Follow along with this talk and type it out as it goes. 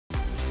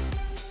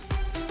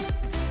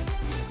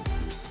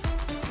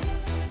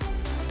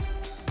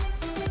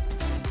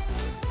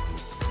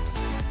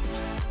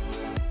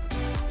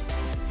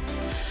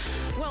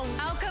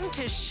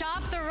to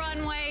Shop the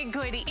Runway.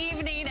 Good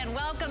evening and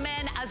welcome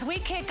in as we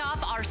kick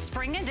off our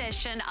spring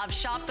edition of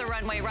Shop the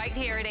Runway right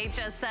here at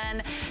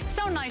HSN.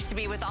 So nice to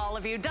be with all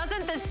of you.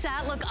 Doesn't this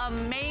set look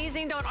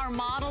amazing? Don't our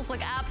models look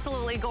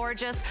absolutely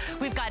gorgeous?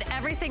 We've got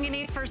everything you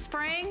need for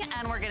spring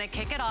and we're gonna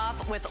kick it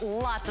off with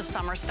lots of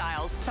summer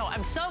styles. So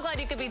I'm so glad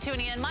you could be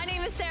tuning in. My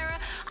name is Sarah.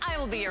 I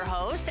will be your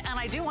host and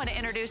I do want to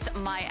introduce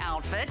my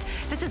outfit.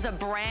 This is a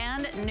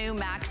brand new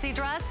maxi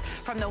dress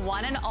from the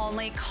one and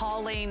only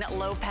Colleen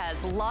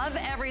Lopez. Love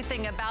everything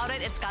about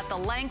it. It's got the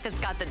length, it's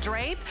got the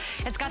drape,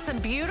 it's got some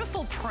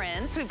beautiful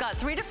prints. We've got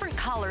 3 different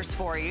colors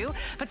for you,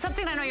 but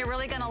something I know you're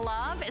really gonna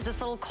love is this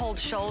little cold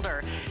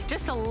shoulder.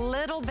 Just a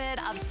little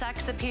bit of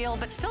sex appeal,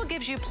 but still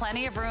gives you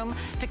plenty of room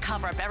to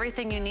cover up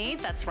everything you need.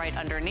 That's right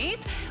underneath.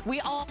 We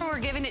also are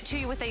giving it to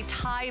you with a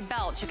tie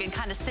belt. So you can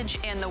kind of cinch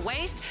in the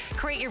waist,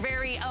 create your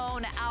very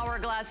own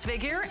hourglass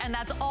figure, and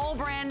that's all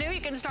brand new.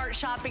 You can start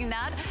shopping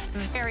that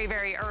very,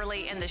 very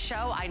early in the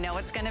show. I know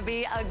it's gonna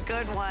be a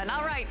good one.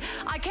 All right,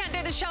 I can't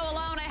do the show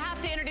alone. I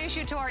have to introduce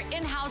you to our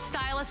in-house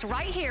stylist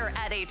right here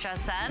at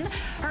HSN.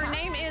 Her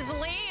name is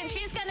Lee, and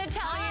she's gonna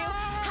tell you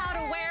how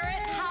to wear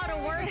it, how to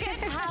work it,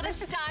 how to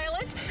style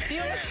it.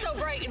 You look so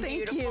bright and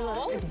beautiful.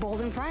 Thank you. It's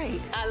bold and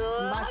bright. I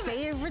love my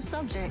favorite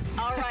subject.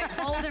 All right,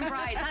 bold and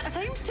bright. That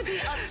seems to be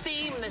a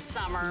theme this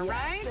summer,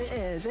 right? Yes, it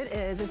is. It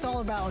is. It's all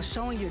about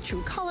showing your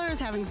true colors,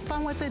 having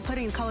fun with it,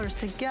 putting colors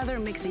together,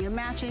 mixing and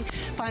matching,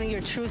 finding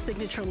your true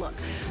signature look.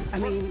 I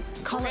mean,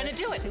 color. We're gonna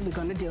do it. We're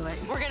gonna do it.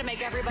 We're gonna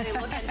make everybody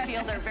look and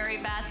feel their very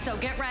best. So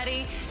get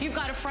ready. You've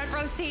got a front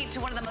row seat to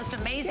one of the most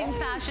amazing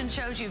fashion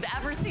shows you've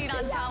ever seen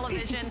on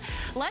television.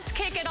 Let's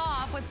kick it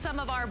off with some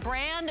of our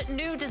brand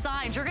new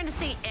designs. You're gonna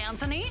see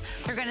Anthony.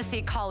 You're gonna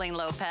see Colleen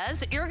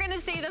Lopez. You're gonna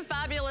see the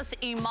fabulous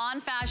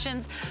Iman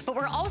fashions, but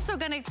we're also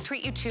gonna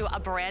treat you to a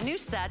brand new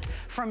set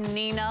from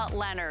Nina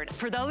Leonard.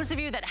 For those of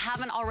you that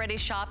haven't already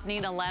shopped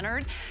Nina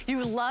Leonard,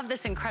 you love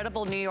this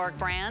incredible New York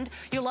brand.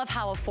 You love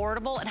how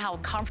affordable and how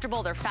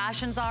comfortable their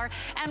fashions are.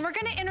 And we're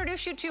gonna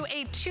introduce you to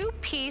a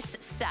 2-piece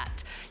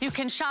set. You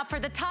can shop for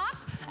the top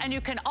and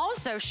you can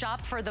also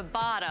shop for the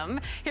bottom.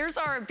 Here's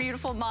our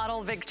beautiful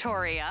model,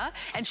 Victoria,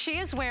 and she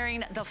is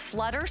wearing the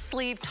flutter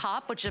sleeve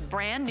top, which is a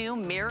brand new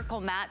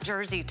Miracle Matte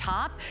jersey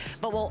top,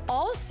 but we'll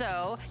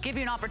also give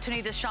you an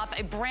opportunity to shop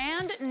a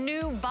brand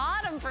new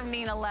bottom from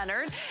Nina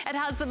Leonard. It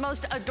has the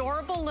most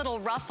adorable little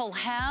ruffle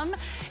hem.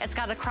 It's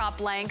got a crop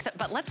length,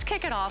 but let's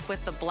kick it off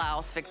with the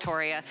blouse,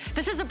 Victoria.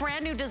 This is a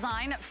brand new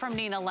design from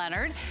Nina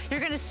Leonard. You're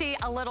gonna see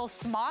a little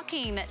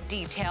smocking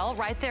detail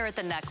right there at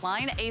the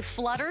neckline, a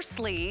flutter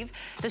sleeve,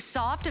 the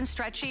soft and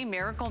stretchy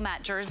Miracle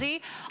Matte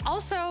jersey.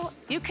 Also,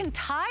 you can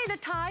tie the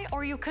tie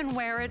or you can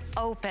wear it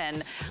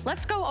open.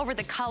 Let's go over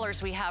the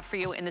colors we have for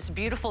you in this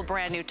beautiful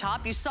brand new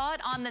top. You saw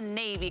it on the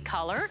navy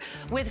color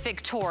with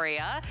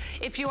Victoria.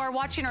 If you are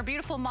watching our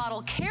beautiful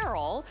model,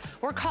 Carol,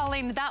 we're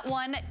calling that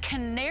one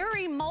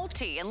Canary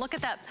Multi. And look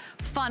at that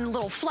fun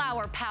little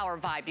flower power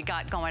vibe you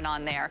got going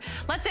on there.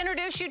 Let's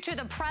introduce you to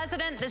the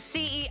president, the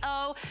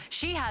CEO.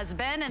 She has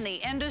been in the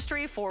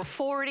industry for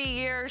 40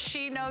 years.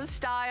 She knows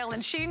style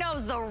and she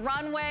knows the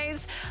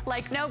runways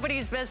like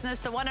nobody's business.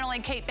 The one and only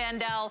Kate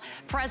Bandel,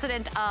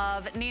 president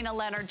of Nina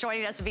Leonard,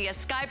 joining us via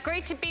Skype.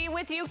 Great to be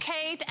with you,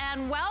 Kate,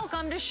 and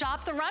welcome to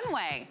Shop the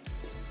Runway.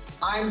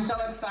 I'm so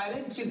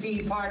excited to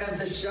be part of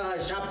the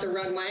Shop the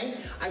Runway.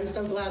 I'm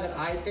so glad that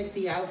I picked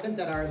the outfit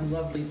that our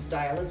lovely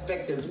stylist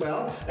picked as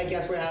well. I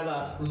guess we have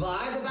a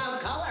vibe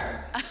about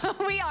color.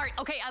 We are.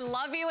 Okay, I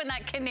love you in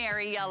that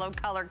canary yellow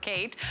color,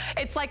 Kate.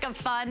 It's like a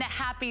fun,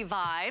 happy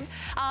vibe.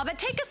 But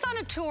take us on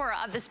a tour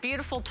of this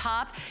beautiful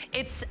top.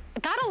 It's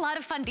got a lot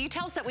of fun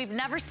details that we've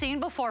never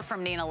seen before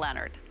from Nina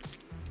Leonard.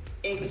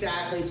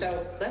 Exactly.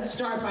 So let's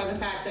start by the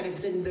fact that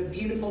it's in the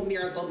beautiful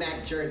Miracle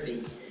Matte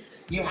jersey.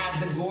 You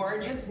have the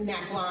gorgeous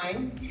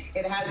neckline.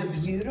 It has a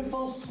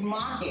beautiful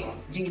smocking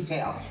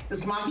detail. The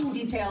smocking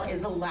detail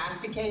is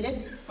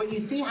elasticated, but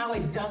you see how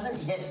it doesn't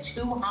hit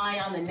too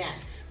high on the neck.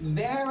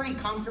 Very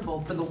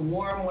comfortable for the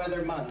warm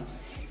weather months.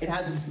 It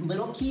has a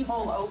little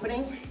keyhole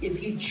opening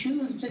if you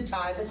choose to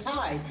tie the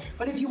tie.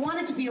 But if you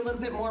want it to be a little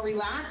bit more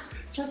relaxed,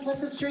 just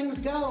let the strings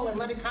go and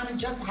let it kind of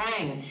just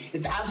hang.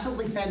 It's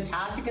absolutely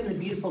fantastic in the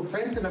beautiful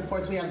prints, and of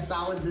course we have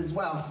solids as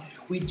well.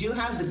 We do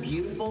have the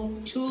beautiful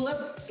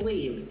tulip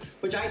sleeve,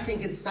 which I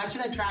think is such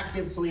an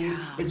attractive sleeve.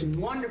 It's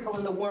wonderful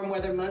in the warm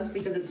weather months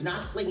because it's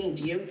not clinging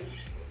to you.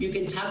 You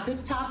can tuck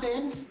this top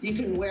in, you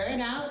can wear it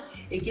out.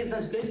 It gives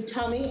us good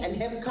tummy and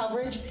hip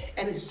coverage,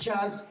 and it's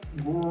just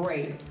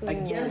great.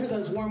 Again, for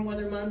those warm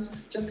weather months,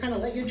 just kind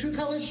of let your true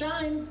colors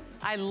shine.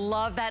 I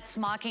love that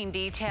smocking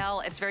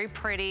detail. It's very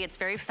pretty, it's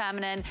very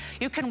feminine.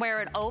 You can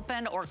wear it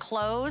open or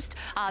closed.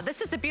 This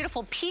is the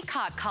beautiful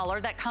peacock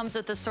color that comes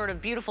with the sort of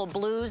beautiful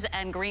blues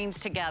and greens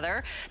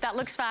together. That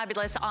looks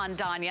fabulous on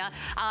Danya.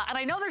 And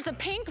I know there's a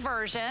pink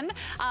version.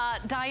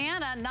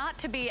 Diana, not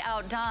to be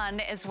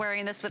outdone, is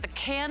wearing this with a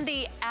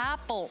candy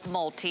apple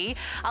multi,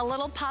 a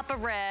little pop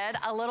of red,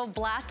 a little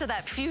blast of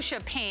that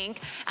fuchsia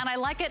pink, and I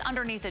like it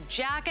underneath a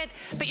jacket,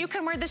 but you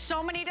can wear this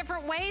so many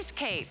different ways,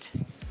 Kate.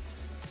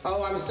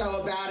 Oh, I'm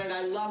so about it.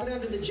 I love it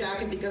under the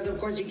jacket because, of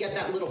course, you get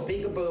that little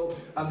peekaboo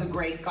of the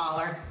great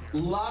collar.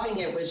 Loving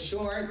it with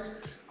shorts,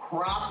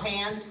 crop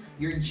pants,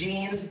 your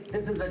jeans.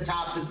 This is a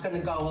top that's going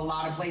to go a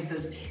lot of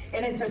places.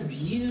 And it's a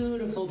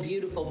beautiful,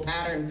 beautiful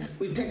pattern.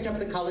 We picked up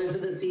the colors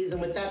of the season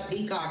with that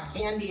peacock,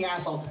 candy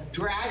apple,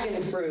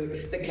 dragon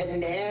fruit, the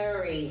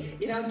canary.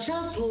 You know,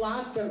 just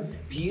lots of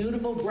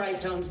beautiful,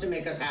 bright tones to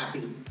make us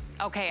happy.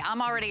 Okay,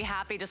 I'm already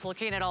happy just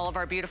looking at all of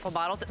our beautiful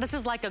bottles. This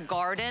is like a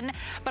garden,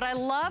 but I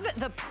love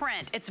the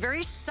print. It's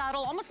very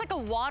subtle, almost like a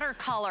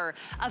watercolor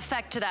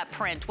effect to that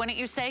print. Wouldn't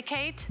you say,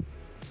 Kate?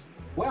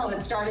 Well,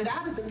 it started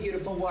out as a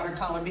beautiful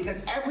watercolor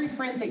because every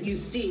print that you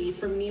see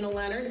from Nina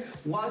Leonard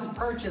was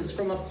purchased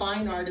from a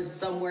fine artist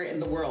somewhere in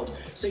the world.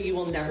 So you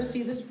will never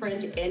see this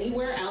print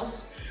anywhere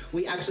else.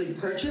 We actually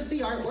purchase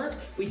the artwork,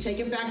 we take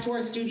it back to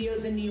our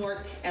studios in New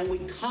York, and we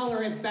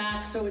color it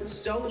back so it's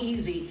so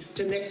easy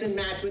to mix and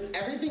match with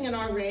everything in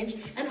our range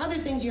and other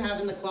things you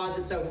have in the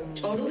closet. So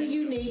totally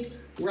unique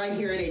right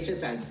here at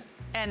HSN.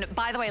 And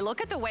by the way, look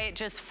at the way it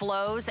just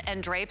flows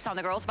and drapes on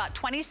the girls, about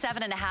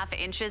 27.5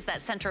 inches, that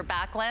center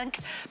back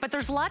length. But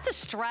there's lots of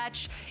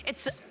stretch.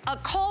 It's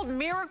called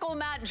Miracle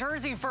Matte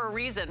Jersey for a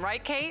reason,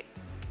 right, Kate?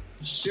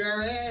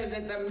 Sure is.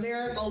 It's a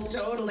miracle,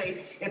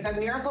 totally. It's a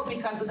miracle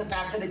because of the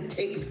fact that it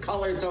takes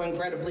color so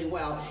incredibly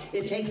well.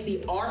 It takes the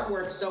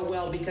artwork so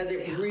well because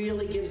it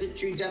really gives it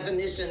true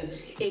definition.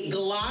 It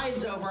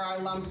glides over our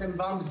lumps and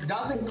bumps,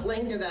 doesn't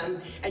cling to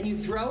them, and you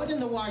throw it in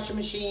the washing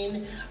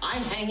machine. I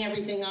hang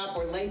everything up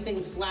or lay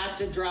things flat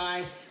to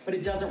dry, but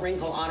it doesn't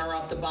wrinkle on or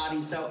off the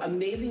body. So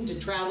amazing to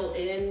travel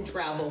in,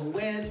 travel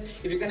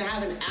with. If you're gonna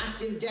have an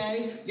active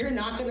day, you're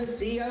not gonna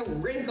see a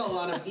wrinkle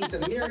on a piece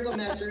of Miracle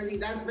Matte Jersey,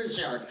 that's for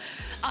sure.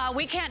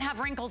 We can't have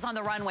wrinkles on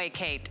the runway,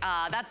 Kate.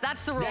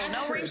 That's the rule.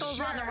 That's no wrinkles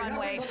sure. on the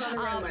runway. No wrinkles on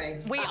the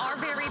runway. We are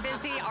very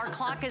busy. Our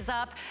clock is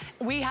up.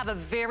 We have a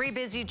very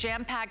busy,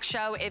 jam-packed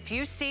show. If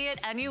you see it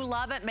and you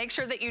love it, make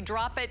sure that you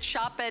drop it,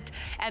 shop it,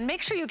 and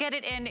make sure you get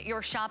it in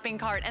your shopping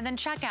cart and then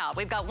check out.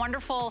 We've got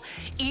wonderful,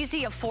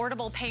 easy,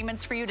 affordable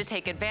payments for you to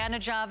take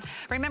advantage of.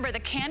 Remember, the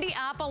candy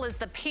apple is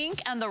the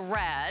pink and the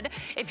red.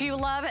 If you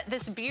love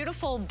this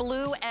beautiful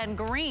blue and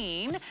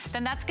green,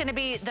 then that's gonna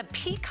be the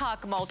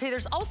peacock multi.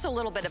 There's also a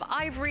little bit of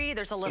ivory.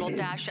 There's a little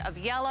dash of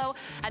yellow.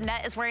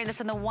 Annette is wearing this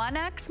in the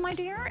 1X, my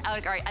dear. All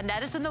right,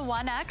 Annette is in the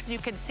 1X. You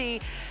can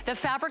see the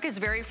fabric is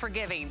very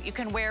forgiving. You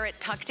can wear it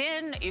tucked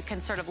in. You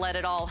can sort of let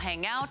it all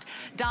hang out.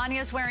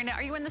 Danya's wearing it.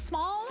 Are you in the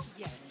small?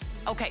 Yes.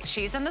 Okay,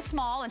 she's in the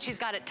small and she's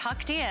got it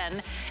tucked in.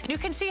 And you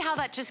can see how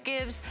that just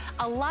gives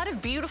a lot of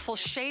beautiful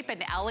shape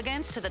and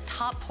elegance to the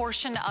top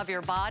portion of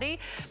your body,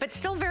 but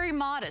still very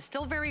modest,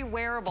 still very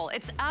wearable.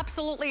 It's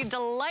absolutely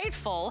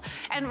delightful.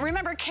 And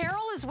remember,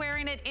 Carol is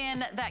wearing it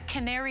in that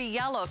canary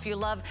yellow. If you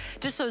love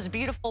just those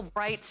beautiful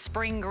bright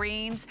spring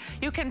greens,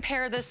 you can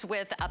pair this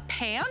with a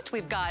pant.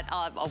 We've got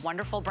a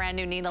wonderful brand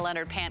new Nina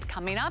Leonard pant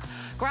coming up.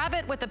 Grab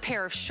it with a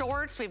pair of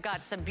shorts. We've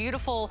got some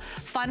beautiful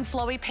fun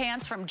flowy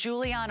pants from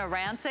Juliana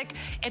Rancic.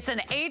 It's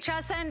an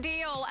HSN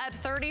deal at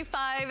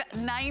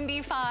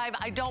 $35.95.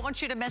 I don't want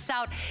you to miss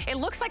out. It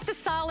looks like the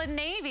solid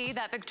navy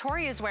that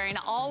Victoria is wearing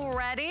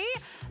already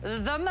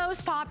the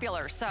most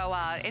popular. So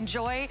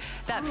enjoy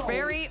that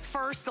very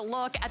first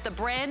look at the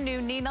brand new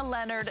Nina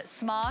Leonard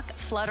smock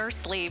flutter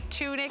sleeve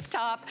tunic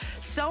top.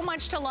 So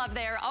much to love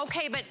there.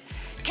 Okay, but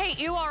Kate,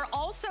 you are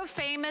also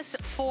famous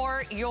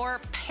for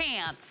your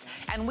pants,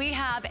 and we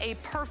have a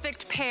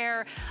perfect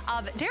pair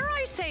of, dare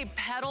I say,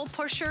 pedal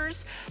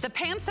pushers. The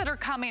pants that are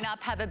coming up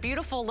have a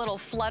beautiful little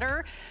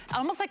flutter,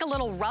 almost like a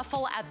little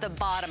ruffle at the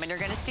bottom, and you're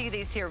gonna see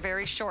these here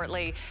very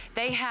shortly.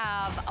 They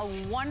have a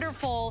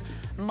wonderful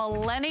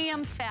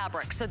millennium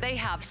fabric, so they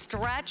have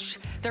stretch,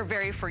 they're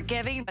very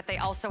forgiving, but they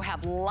also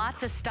have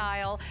lots of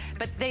style,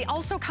 but they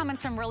also come in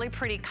some really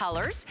pretty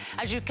colors.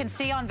 As you can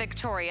see on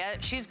Victoria,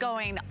 she's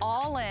going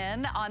all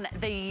in on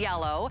the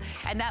yellow,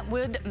 and that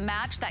would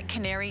match that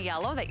canary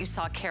yellow that you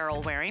saw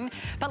Carol wearing.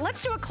 But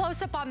let's do a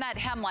close-up on that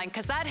hemline,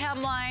 because that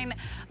hemline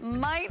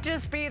might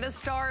just be the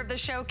star of the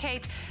show,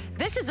 Kate.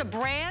 This is a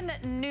brand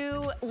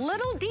new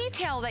little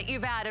detail that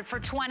you've added for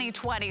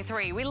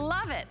 2023. We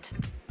love it.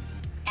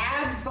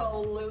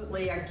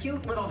 Absolutely, a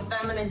cute little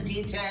feminine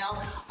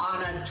detail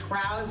on a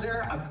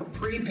trouser, a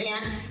capri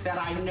pant that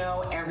I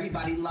know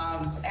everybody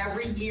loves.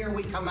 Every year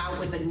we come out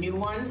with a new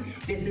one.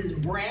 This is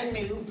brand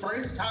new,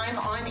 first time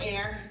on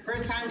air,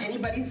 first time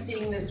anybody's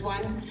seeing this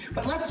one.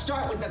 But let's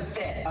start with the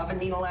fit of a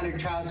Nina Leonard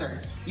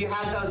trouser. You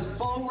have those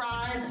full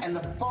rise and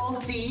the full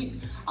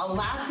seat,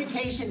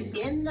 elastication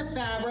in the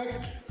fabric,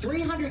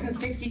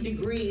 360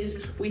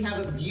 degrees. We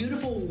have a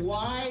beautiful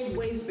wide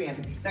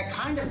waistband that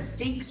kind of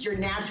seeks your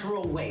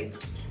natural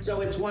waist. So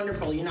it's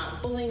wonderful. You're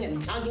not pulling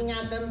and tugging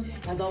at them.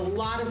 It has a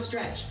lot of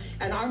stretch.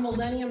 And our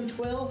Millennium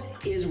Twill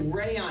is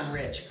rayon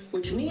rich,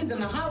 which means in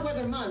the hot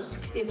weather months,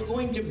 it's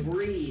going to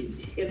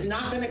breathe. It's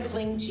not going to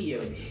cling to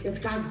you. It's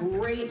got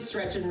great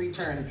stretch and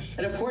return.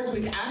 And of course,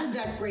 we've added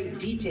that great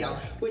detail,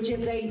 which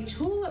is a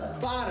tulip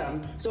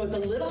bottom. So it's a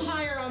little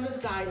higher on the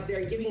sides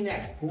there, giving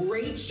that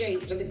great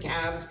shape to the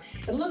calves.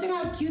 And look at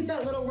how cute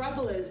that little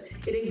ruffle is.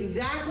 It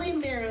exactly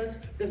mirrors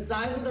the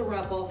size of the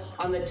ruffle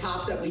on the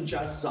top that we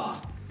just saw.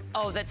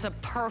 Oh, that's a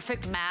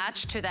perfect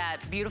match to that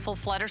beautiful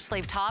flutter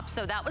sleeve top.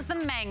 So that was the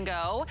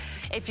mango.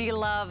 If you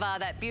love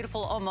that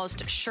beautiful,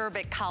 almost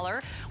sherbet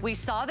color. We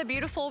saw the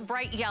beautiful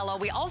bright yellow.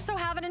 We also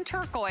have it in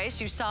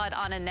turquoise. You saw it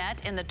on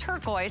Annette in the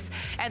turquoise.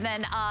 And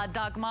then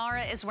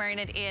Dagmara is wearing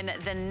it in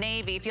the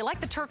navy. If you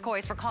like the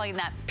turquoise, we're calling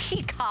that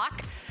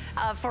peacock.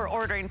 For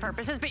ordering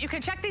purposes, but you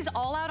can check these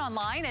all out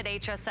online at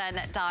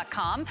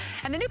hsn.com,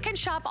 and then you can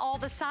shop all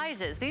the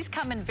sizes. These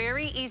come in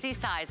very easy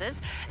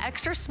sizes,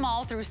 extra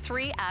small through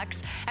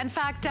 3X. In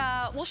fact,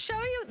 we'll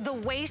show you the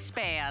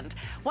waistband.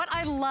 What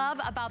I love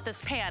about this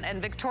pant,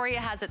 and Victoria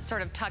has it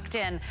sort of tucked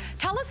in.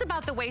 Tell us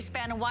about the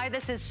waistband and why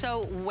this is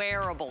so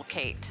wearable,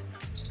 Kate.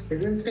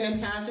 Isn't this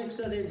fantastic?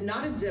 So there's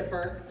not a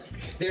zipper.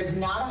 There's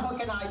not a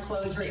hook and eye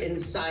closure in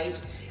sight.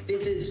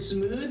 This is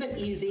smooth and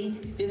easy.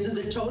 This is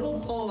a total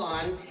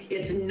pull-on.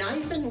 It's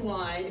nice and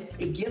wide.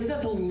 It gives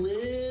us a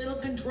little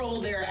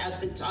control there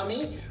at the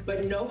tummy,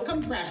 but no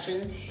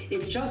compression.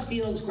 It just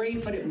feels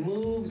great, but it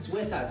moves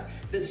with us.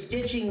 The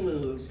stitching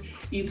moves.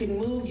 You can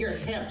move your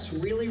hips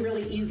really,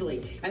 really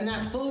easily. And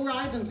that full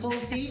rise and full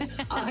seat,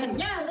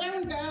 yeah, there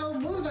we go.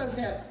 Move those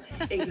hips.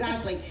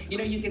 Exactly. You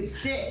know, you can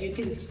sit, you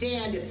can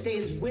stand, it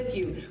stays with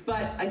you.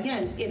 But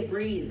again, it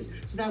breathes.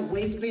 So that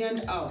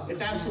waistband, oh,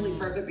 it's absolutely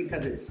perfect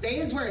because it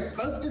stays where it's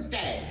supposed to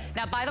stay.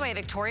 Now, by the way,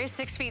 Victoria's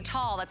 6 feet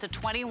tall. That's a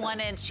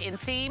 21-inch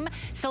inseam.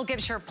 Still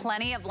gives her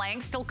plenty of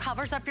length. Still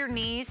covers up your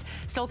knees.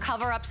 Still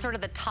cover up sort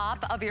of the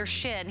top of your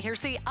shin.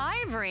 Here's the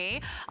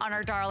ivory on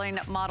our darling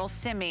model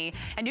Simi.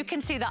 And you can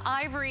see the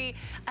ivory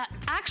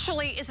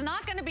actually is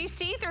not going to be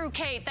see-through,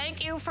 Kate.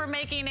 Thank you for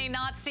making a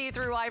not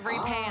see-through ivory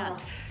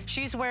pant.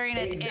 She's wearing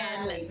it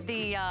in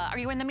the, are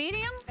you in the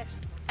medium?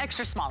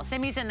 Extra small.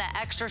 Simi's in the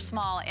extra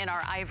small in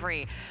our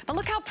ivory. But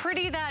look how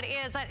pretty that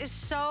is. That is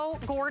so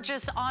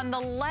gorgeous on the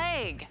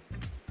leg.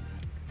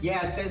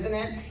 Yes, isn't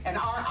it? And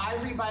our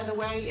ivory, by the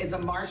way, is a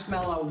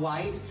marshmallow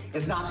white.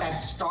 It's not that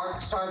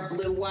stark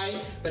blue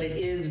white, but it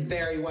is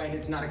very white.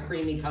 It's not a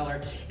creamy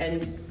color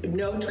and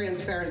no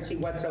transparency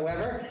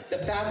whatsoever. The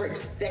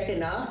fabric's thick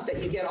enough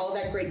that you get all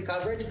that great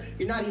coverage.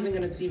 You're not even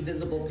going to see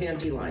visible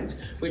panty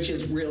lines, which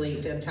is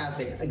really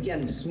fantastic.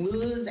 Again,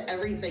 smooths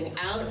everything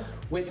out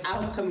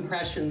without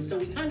compression. So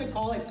we kind of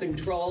call it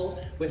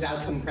control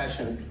without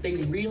compression. They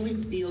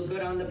really feel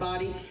good on the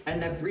body,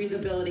 and that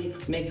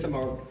breathability makes them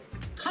a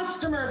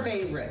customer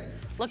favorite.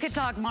 Look at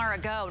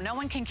Dagmara go. No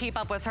one can keep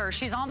up with her.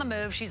 She's on the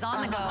move. She's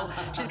on the go.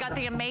 She's got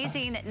the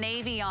amazing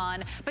navy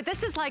on. But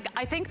this is like,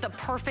 I think, the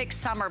perfect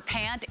summer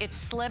pant.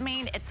 It's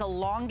slimming. It's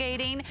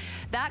elongating.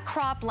 That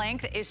crop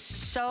length is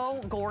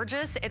so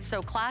gorgeous. It's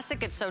so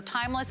classic. It's so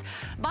timeless.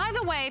 By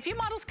the way, if you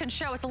models can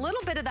show us a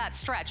little bit of that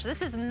stretch.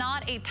 This is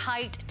not a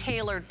tight,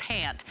 tailored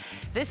pant.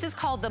 This is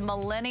called the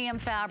Millennium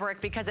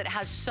fabric because it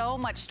has so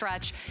much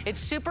stretch. It's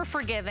super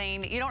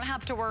forgiving. You don't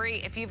have to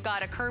worry if you've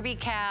got a curvy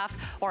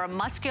calf or a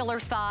muscular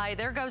thigh.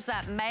 There goes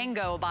that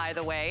mango, by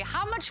the way.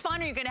 How much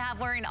fun are you going to have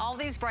wearing all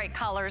these bright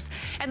colors?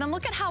 And then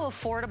look at how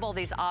affordable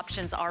these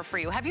options are for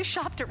you. Have you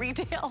shopped at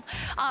retail?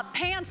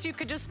 Pants, you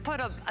could just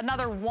put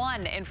another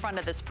one in front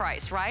of this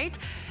price, right?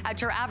 At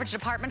your average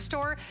department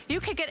store, you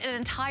could get an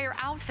entire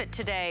outfit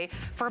today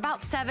for about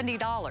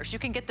 $70. You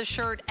can get the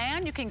shirt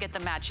and you can get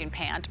the matching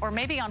pant, or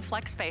maybe on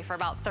FlexPay for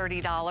about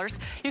 $30.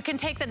 You can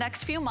take the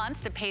next few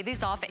months to pay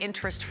these off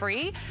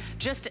interest-free.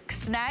 Just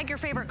snag your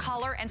favorite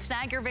color and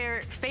snag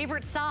your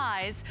favorite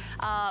size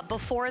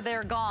before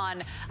they're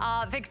gone.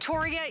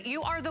 Victoria,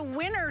 you are the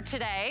winner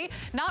today.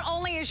 Not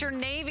only is your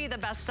navy the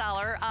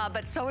bestseller,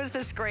 but so is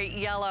this great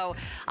yellow.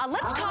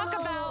 Let's talk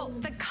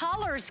about the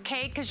colors,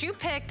 Kate, because you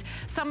picked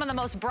some of the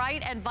most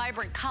bright and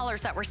vibrant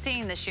colors that we're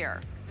seeing this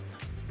year.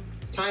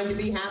 It's time to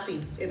be happy.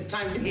 It's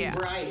time to be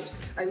bright.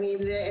 I mean,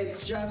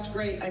 it's just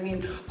great. I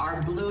mean,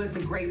 our blue is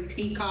the great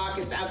peacock.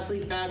 It's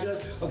absolutely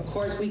fabulous. Of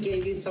course, we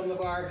gave you some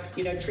of our,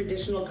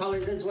 traditional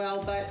colors as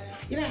well, but,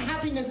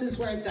 happiness is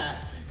where it's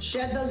at.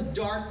 Shed those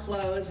dark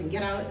clothes and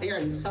get out there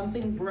in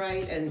something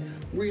bright and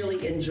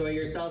really enjoy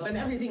yourself. And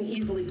everything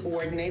easily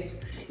coordinates.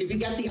 If you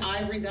get the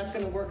ivory, that's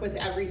going to work with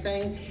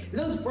everything.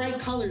 Those bright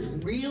colors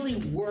really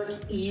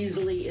work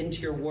easily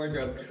into your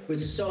wardrobe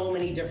with so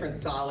many different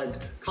solids.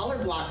 Color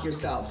block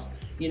yourself.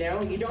 You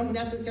don't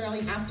necessarily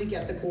have to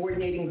get the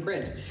coordinating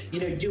print.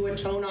 Do a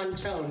tone on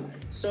tone.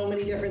 So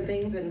many different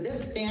things. And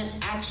this pant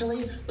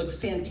actually looks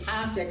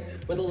fantastic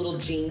with a little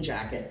jean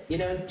jacket.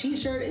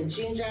 T-shirt and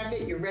jean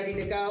jacket, you're ready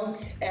to go.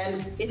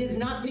 And it is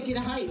not picky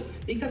to height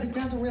because it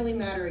doesn't really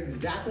matter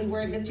exactly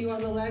where it hits you on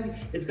the leg.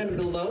 It's going to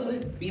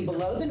be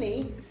below the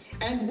knee.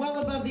 and well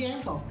above the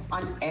ankle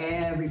on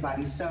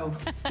everybody. So,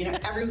 you know,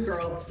 every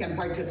girl can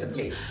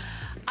participate.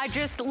 I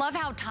just love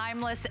how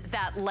timeless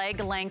that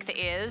leg length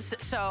is.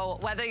 So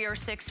whether you're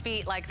 6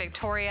 feet like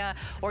Victoria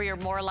or you're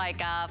more like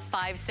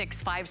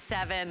 5'6",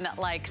 5'7",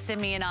 like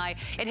Simi and I,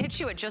 it hits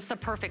you at just the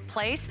perfect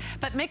place.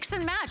 But mix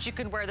and match. You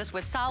could wear this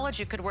with solids.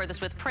 You could wear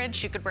this with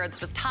prints. You could wear this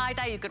with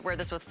tie-dye. You could wear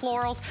this with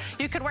florals.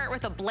 You could wear it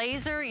with a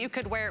blazer. You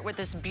could wear it with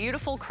this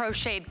beautiful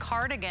crocheted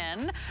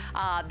cardigan.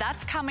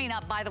 That's coming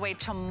up, by the way,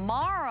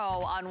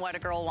 tomorrow on What a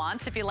Girl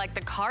Wants, if you like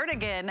the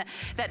cardigan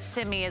that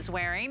Simi is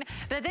wearing.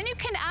 But then you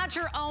can add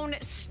your own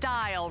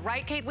style,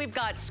 right, Kate? We've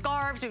got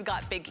scarves, we've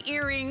got big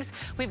earrings,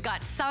 we've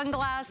got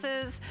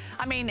sunglasses.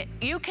 I mean,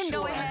 you can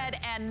go ahead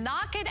and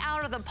knock it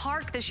out of the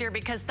park this year,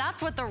 because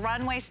that's what the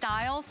Runway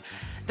styles,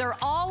 they're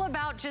all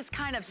about just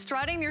kind of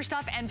strutting your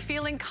stuff and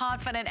feeling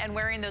confident and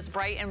wearing those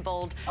bright and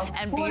bold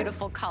and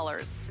beautiful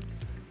colors.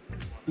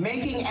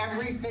 Making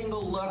every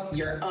single look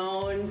your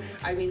own.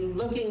 I mean,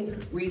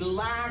 looking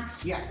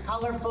relaxed, yet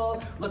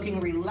colorful,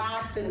 looking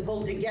relaxed and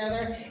pulled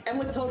together, and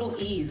with total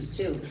ease,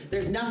 too.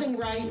 There's nothing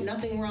right,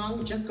 nothing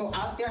wrong. Just go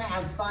out there,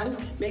 have fun,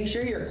 make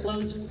sure your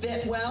clothes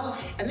fit well,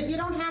 and then you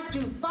don't have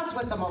to fuss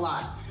with them a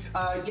lot.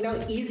 You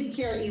know, easy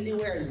care, easy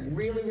wear is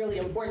really, really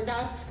important to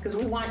us, because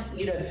we want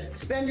you to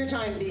spend your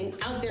time being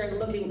out there and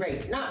looking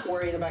great, not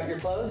worrying about your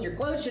clothes. Your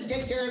clothes should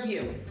take care of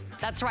you.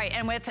 That's right,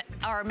 and with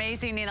our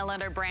amazing Nina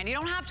Leonard brand, you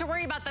don't have to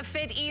worry about the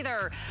fit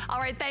either. All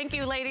right, thank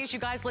you, ladies. You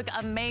guys look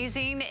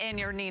amazing in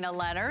your Nina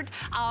Leonard.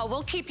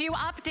 We'll keep you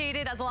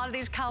updated as a lot of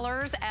these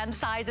colors and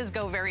sizes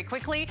go very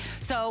quickly.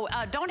 So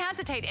don't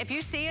hesitate. If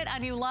you see it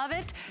and you love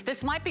it,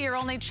 this might be your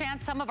only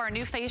chance. Some of our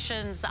new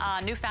fashions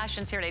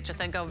here at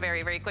HSN go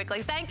very, very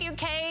quickly. Thank you,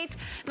 Kate.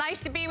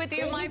 Nice to be with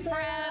you, my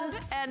friend.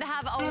 And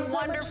have a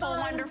wonderful,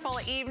 wonderful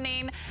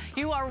evening.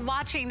 You are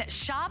watching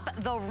Shop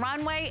the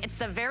Runway. It's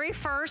the very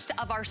first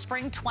of our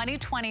Spring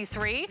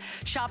 2023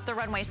 Shop the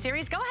Runway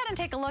series. Go ahead and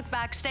take a look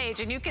backstage,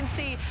 and you can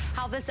see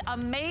how this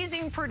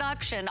amazing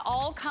production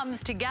all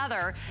comes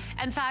together.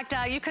 In fact,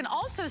 you can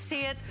also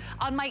see it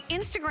on my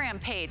Instagram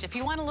page. If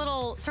you want a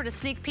little sort of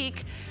sneak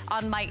peek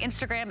on my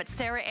Instagram, it's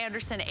Sarah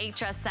Anderson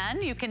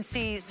HSN. You can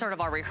see sort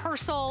of our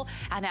rehearsal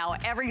and how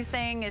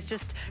everything is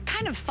just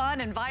kind of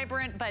fun and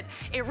vibrant, but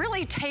it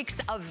really takes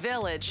a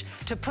village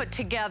to put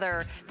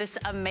together this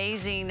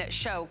amazing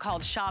show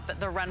called Shop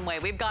the Runway.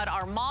 We've got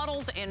our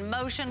models in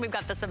motion. We've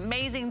got this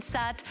amazing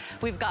set.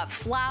 We've got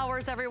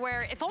flowers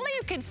everywhere. If only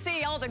you could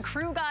see all the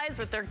crew guys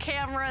with their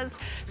cameras.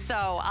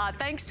 So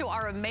thanks to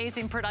our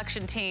amazing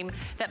production team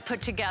that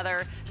put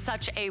together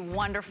such a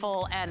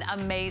wonderful and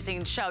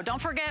amazing show.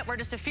 Don't forget, we're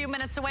just a few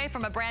minutes away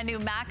from a brand new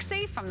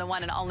maxi from the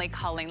one and only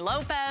Colleen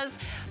Lopez.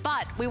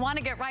 But we want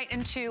to get right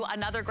into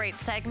another great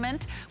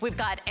segment. We've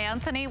got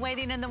Anthony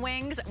waiting in the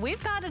wings.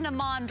 We've got an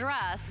Iman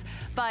dress,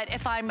 but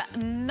if I'm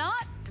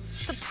not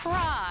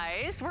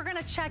surprised, we're going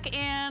to check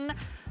in.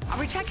 Are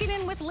we checking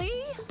in with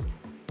Lee?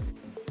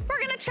 We're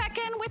gonna check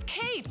in with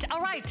Kate.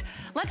 All right,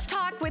 let's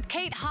talk with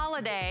Kate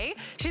Holiday.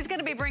 She's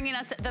gonna be bringing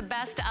us the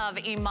best of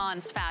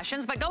Iman's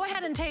fashions, but go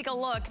ahead and take a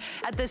look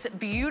at this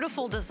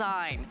beautiful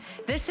design.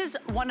 This is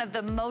one of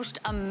the most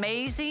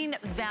amazing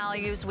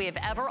values we have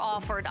ever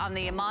offered on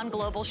the Iman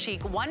Global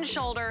Chic one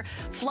shoulder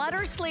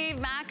flutter sleeve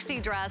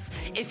maxi dress.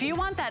 If you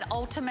want that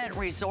ultimate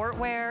resort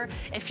wear,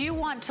 if you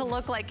want to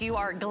look like you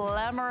are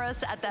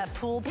glamorous at that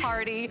pool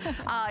party,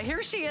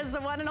 here she is,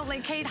 the one and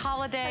only Kate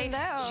Holiday.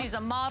 Hello. She's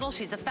a model,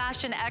 she's a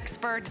fashion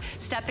expert,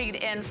 stepping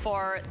in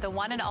for the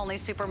one and only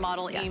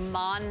supermodel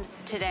Iman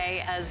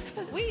today, as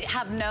we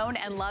have known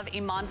and love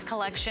Iman's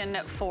collection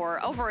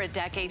for over a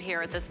decade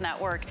here at this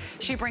network.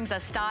 She brings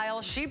us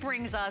style, she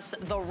brings us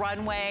the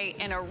runway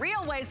in a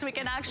real way so we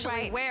can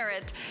actually wear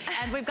it.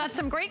 And we've got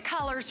some great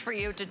colors for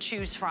you to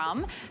choose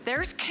from.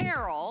 There's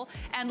Carol,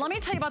 and let me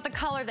tell you about the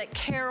color that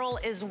Carol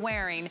is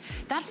wearing.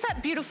 That's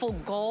that beautiful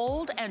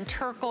gold and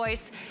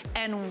turquoise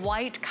and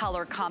white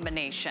color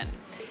combination.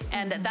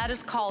 And that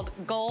is called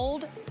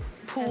Gold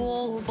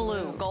Pool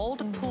Blue.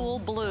 Gold Pool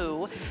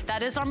Blue.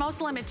 That is our most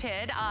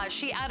limited.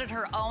 She added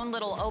her own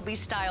little Obi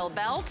style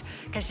belt,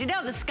 because you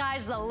know the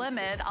sky's the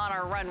limit on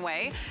our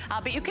runway.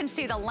 But you can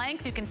see the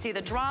length, you can see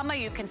the drama,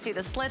 you can see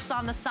the slits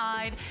on the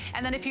side.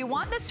 And then if you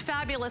want this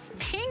fabulous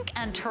pink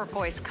and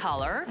turquoise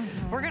color,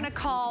 we're gonna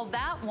call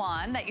that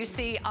one that you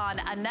see on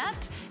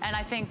Annette, and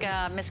I think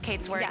Miss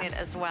Kate's wearing it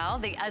as well,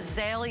 the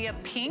azalea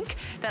pink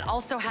that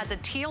also has a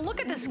teal.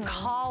 Look at this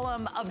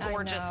column of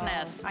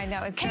gorgeousness. I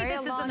know, it's Kate, very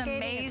this is an elongated,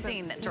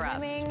 amazing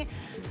dress.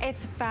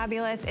 It's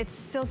fabulous. It's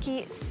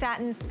silky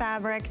satin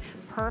fabric,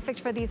 perfect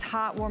for these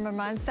hot, warmer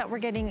months that we're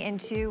getting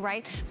into,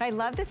 right? But I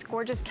love this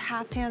gorgeous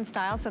caftan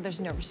style, so there's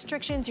no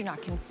restrictions, you're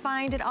not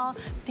confined at all.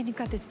 Then you've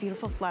got this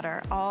beautiful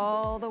flutter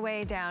all the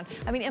way down.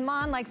 I mean,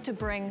 Iman likes to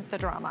bring the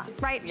drama,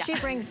 right? Yeah. She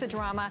brings the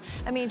drama.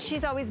 I mean,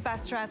 she's always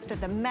best dressed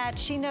at the Met.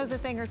 She knows a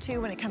thing or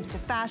two when it comes to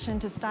fashion,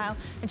 to style,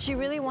 and she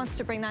really wants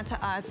to bring that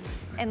to us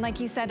in, like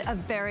you said, a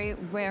very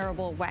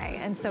wearable way.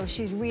 And so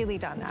she's really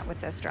done that with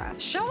this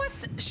dress. Show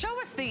show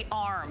us the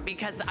arm,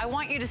 because I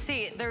want you to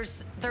see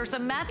there's a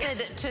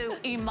method to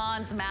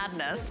Iman's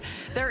madness.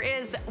 There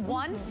is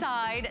one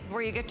side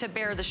where you get to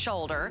bare the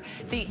shoulder.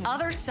 The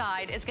other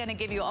side is going to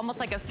give you almost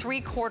like a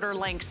 3/4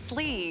 length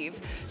sleeve.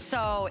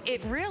 So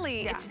it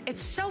really,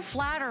 it's so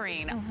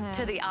flattering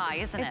to the eye,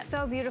 isn't it? It's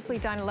so beautifully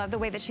done. I love the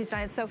way that she's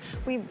done it. So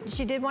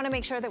she did want to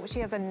make sure that she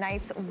has a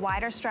nice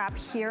wider strap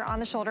here on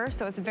the shoulder,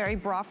 so it's very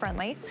bra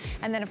friendly.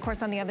 And then of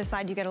course on the other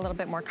side you get a little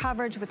bit more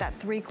coverage with that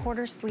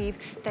 3/4 sleeve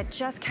that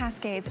just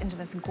cascades into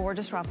this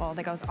gorgeous ruffle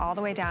that goes all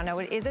the way down. Now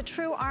it is a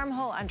true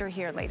armhole under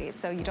here, ladies,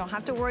 so you don't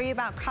have to worry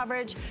about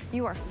coverage.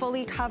 You are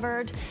fully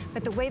covered.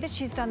 But the way that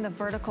she's done the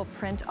vertical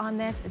print on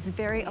this is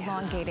very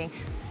elongating.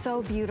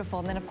 So beautiful.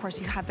 And then of course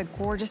you have the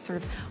gorgeous sort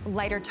of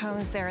lighter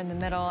tones there in the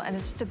middle, and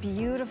it's just a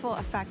beautiful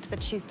effect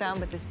that she's done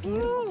with this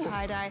beautiful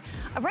tie-dye.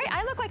 Right,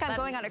 I look like I'm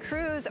going on a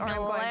cruise, or I'm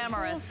going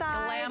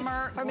poolside,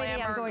 glamour, or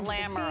maybe I'm going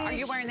glamour. to the beach. Are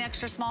you wearing the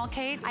extra small,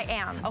 Kate? I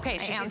am. Okay,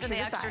 so she's in the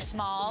extra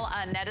small.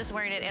 Ned is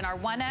wearing it in our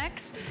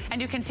 1X,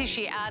 and you can see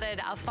she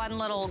added a fun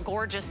little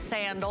gorgeous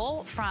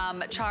sandal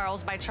from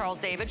Charles by Charles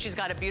David. She's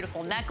got a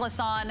beautiful necklace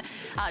on.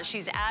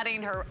 She's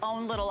adding her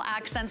own little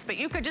accents, but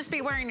you could just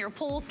be wearing your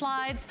pool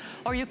slides,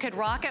 or you could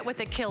rock it with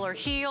a killer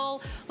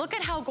heel. Look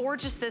at how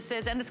gorgeous this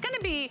is, and it's going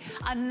to be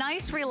a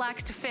nice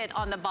relaxed fit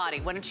on the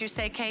body, wouldn't you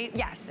say, Kate?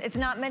 Yes, it's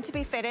not meant to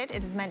be fitted.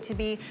 It is meant to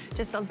be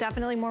just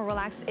definitely more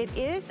relaxed. It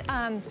is,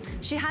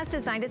 she has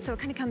designed it so it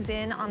kind of comes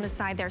in on the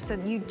side there, so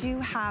you do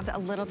have a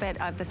little bit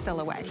of the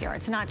silhouette here.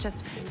 It's not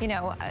just, you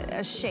know,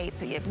 a shape.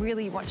 It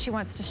really she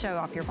wants to show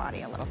off your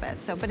body a little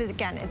bit. So, but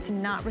again, it's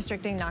not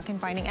restricting, not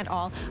confining at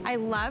all. I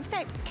love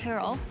that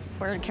Carol,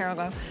 where did Carol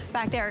go?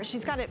 Back there,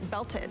 she's got it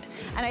belted.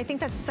 And I think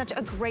that's such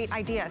a great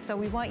idea. So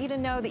we want you to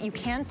know that you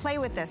can play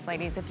with this,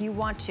 ladies, if you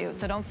want to.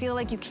 So don't feel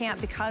like you can't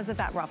because of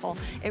that ruffle.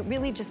 It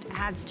really just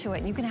adds to it,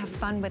 and you can have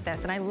fun with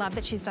this. And I love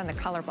that she's done the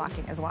color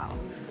blocking as well.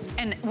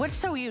 And what's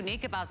so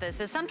unique about this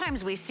is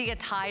sometimes we see a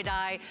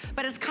tie-dye,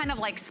 but it's kind of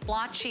like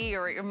splotchy,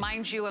 or it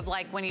reminds you of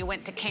like when you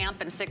went to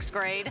camp in 6th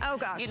grade. Oh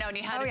gosh. You know, and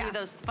you had to do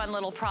those fun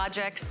little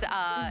projects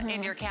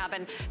in your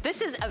cabin.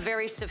 This is a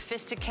very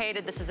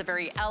sophisticated, this is a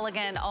very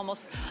elegant,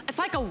 almost, it's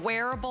like a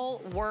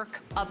wearable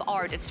work of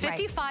art. It's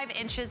 55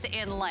 inches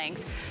in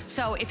length.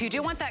 So if you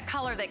do want that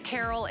color that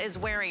Carol is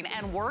wearing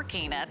and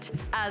working it,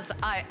 as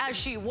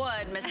she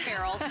would, Miss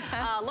Carol,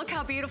 look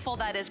how beautiful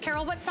that is.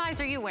 Carol, what size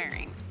are you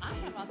wearing? I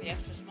have on the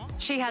extra small.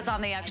 She has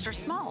on the extra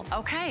small.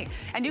 Okay.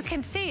 And you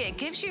can see it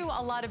gives you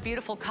a lot of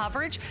beautiful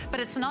coverage, but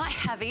it's not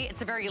heavy.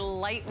 It's a very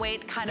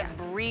lightweight, kind of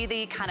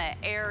breathy, kind of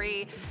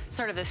airy,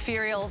 sort of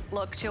ethereal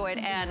look to it.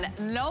 And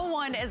no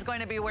one is going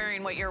to be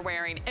wearing what you're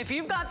wearing. If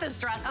you've got this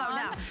dress on,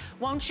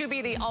 won't you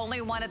be the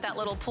only one at that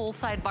little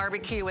poolside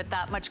barbecue with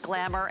that much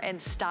glamour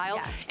and style?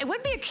 Yes. It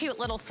would be a cute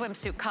little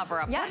swimsuit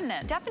cover-up, wouldn't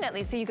it?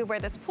 Definitely. So you could wear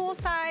this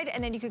poolside,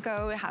 and then you could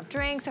go have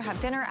drinks or have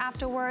dinner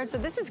afterwards. So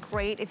this is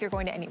great if you're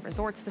going to any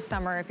resorts this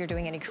summer, if you're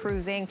doing any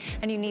cruising,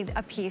 and you need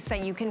a piece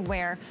that you can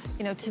wear,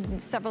 you know, to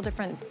several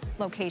different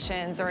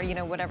locations, or, you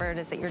know, whatever it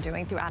is that you're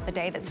doing throughout the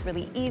day. That's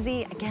really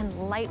easy. Again,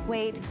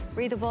 lightweight,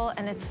 breathable,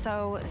 and it's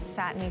so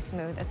satiny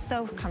smooth. It's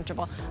so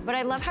comfortable. But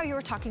I love how you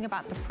were talking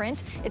about the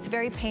print. It's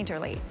very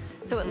painterly.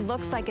 So it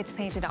looks like it's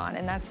painted on,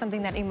 and that's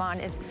something that Iman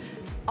is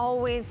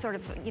always sort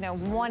of, you know,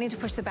 wanting to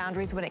push the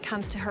boundaries when it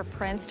comes to her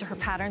prints, to her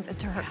patterns, and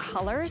to her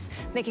colors,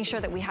 making sure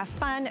that we have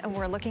fun and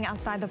we're looking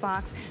outside the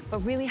box, but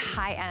really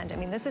high-end. I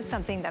mean, this is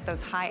something that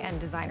those high-end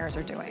designers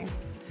are doing.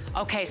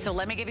 Okay, so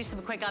let me give you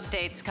some quick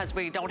updates because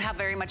we don't have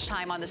very much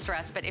time on this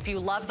dress, but if you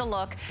love the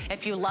look,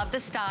 if you love the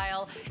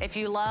style, if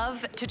you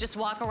love to just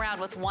walk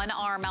around with one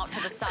arm out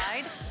to the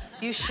side,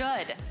 you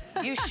should.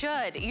 You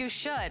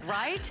should,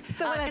 right?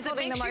 So when it's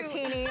holding the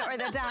martini or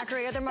the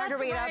daiquiri or the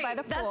margarita by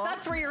the pool.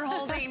 That's where you're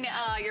holding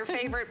your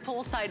favorite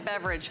poolside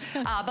beverage.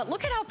 But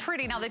look at how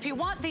pretty. Now, if you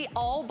want the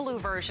all blue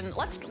version,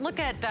 let's look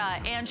at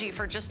Angie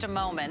for just a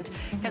moment,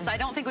 because I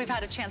don't think we've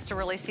had a chance to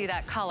really see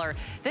that color.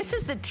 This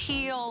is the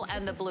teal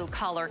and the blue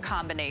color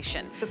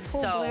combination. The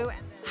pool blue and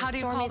how do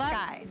you call that?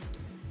 Sky.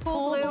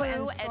 Pool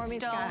blue and stormy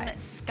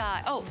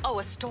sky. Oh,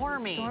 a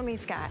stormy. Stormy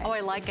sky. Oh,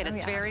 I like it.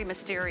 It's very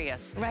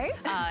mysterious. Right?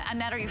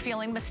 Annette, are you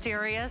feeling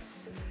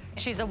mysterious?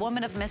 She's a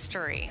woman of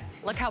mystery.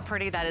 Look how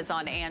pretty that is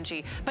on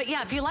Angie. But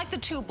yeah, if you like the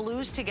two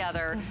blues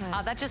together,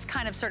 that just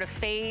kind of sort of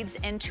fades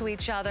into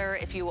each other.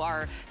 If you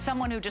are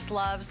someone who just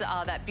loves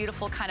that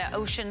beautiful kind of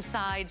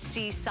oceanside,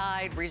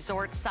 seaside,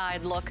 resort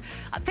side look,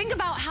 think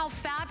about how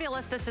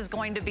fabulous this is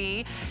going to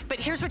be. But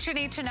here's what you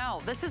need to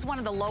know. This is one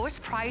of the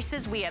lowest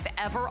prices we have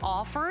ever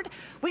offered.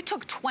 We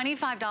took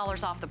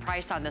 $25 off the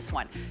price on this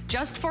one,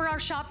 just for our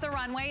Shop the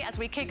Runway as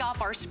we kick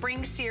off our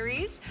spring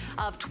series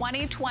of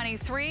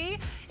 2023.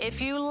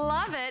 If you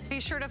love it, be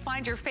sure to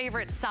find your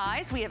favorite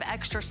size. We have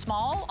extra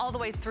small all the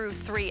way through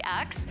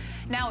 3X.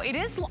 Now, it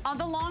is on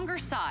the longer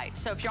side,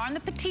 so if you're on the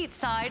petite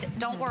side,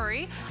 don't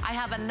worry. I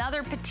have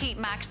another petite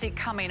maxi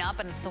coming up,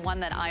 and it's the one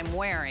that I'm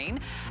wearing.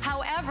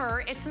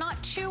 However, it's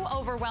not too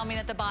overwhelming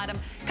at the bottom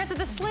because of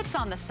the slits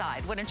on the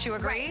side. Wouldn't you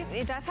agree? Right.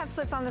 It does have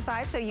slits on the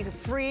side, so you're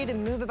free to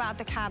move about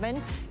the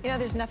cabin. You know,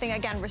 there's nothing,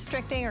 again,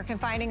 restricting or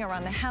confining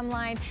around the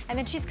hemline. And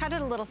then she's cut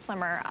it a little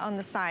slimmer on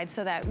the side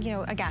so that, you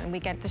know, again, we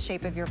get the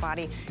shape of your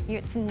body.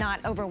 It's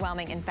not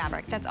overwhelming in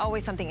fabric. That's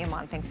always something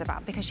Iman thinks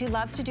about because she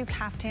loves to do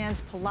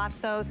caftans,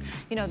 palazzos,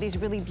 you know, these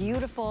really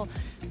beautiful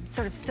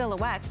sort of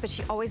silhouettes, but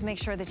she always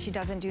makes sure that she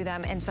doesn't do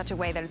them in such a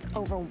way that it's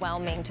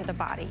overwhelming to the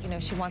body. You know,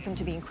 she wants them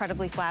to be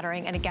incredibly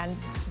flattering and, again,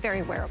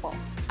 very wearable.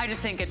 I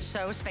just think it's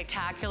so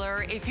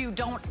spectacular. If you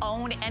don't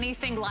own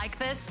anything like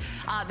this,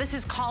 this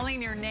is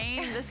calling your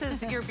name. This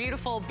is your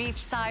beautiful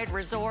beachside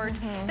resort.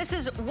 This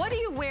is, what do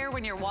you wear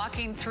when you're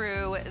walking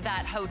through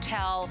that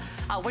hotel,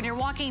 when you're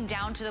walking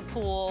down to the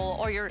pool,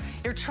 or you're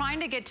trying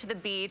to get to the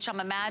beach? I'm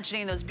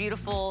imagining those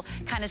beautiful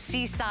kind of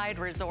seaside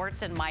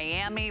resorts in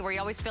Miami where you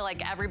always feel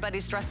like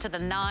everybody's dressed to the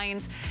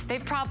nines.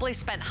 They've probably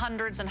spent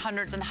hundreds and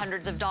hundreds and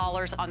hundreds of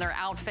dollars on their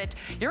outfit.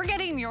 You're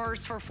getting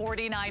yours for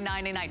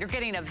 $49.99. You're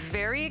getting a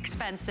very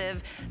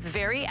expensive,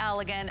 very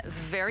elegant,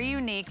 very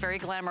unique, very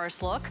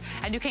glamorous look,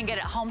 and you can get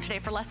it home today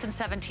for less than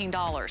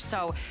 $17.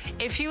 So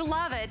if you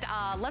love it,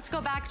 let's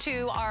go back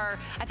to I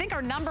think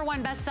our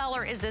 #1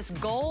 bestseller is this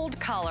gold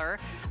color.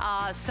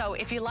 So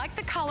if you like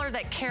the color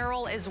that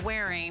Carol is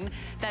wearing,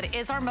 that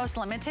is our most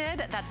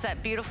limited. That's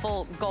that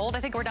beautiful gold.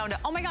 I think we're down to,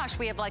 oh my gosh,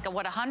 we have like a,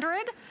 what,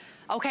 100?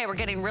 Okay, we're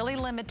getting really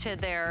limited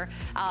there.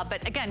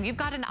 But again, you've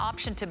got an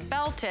option to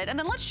belt it. And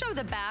then let's show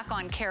the back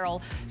on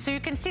Carol so you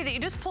can see that you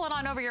just pull it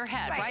on over your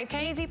head, right,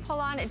 Kate? Easy pull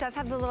on. It does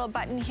have the little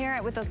button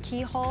here with a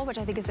keyhole, which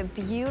I think is a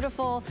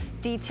beautiful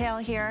detail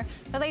here.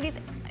 But ladies,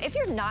 if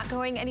you're not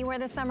going anywhere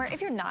this summer,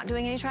 if you're not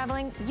doing any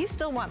traveling, you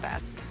still want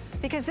this.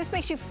 Because this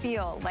makes you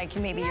feel like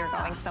maybe you're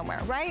going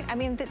somewhere, right? I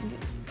mean,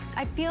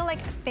 I feel like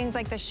things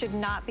like this should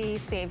not be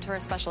saved for a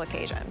special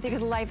occasion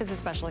because life is a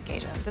special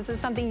occasion. This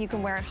is something you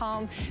can wear at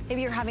home.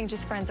 Maybe you're having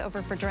just friends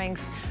over for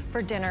drinks,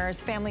 for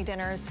dinners, family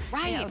dinners.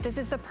 Right. You know, this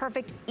is the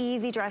perfect,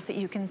 easy dress that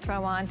you can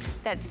throw on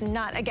that's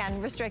not,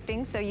 again,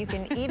 restricting. So you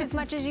can eat as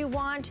much as you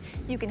want.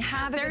 You can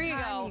have a good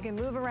time. You can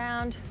move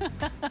around.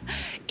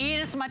 Eat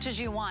as much as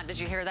you want. Did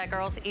you hear that,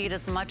 girls? Eat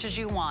as much as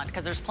you want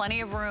because there's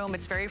plenty of room.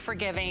 It's very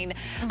forgiving.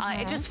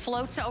 It just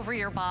floats over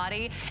your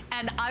body.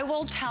 And I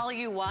will tell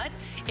you what,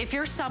 if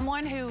you're someone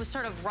who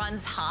sort of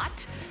runs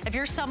hot, if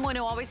you're someone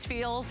who always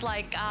feels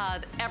like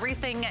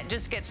everything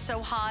just gets so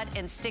hot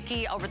and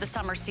sticky over the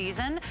summer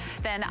season,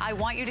 then I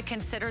want you to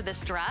consider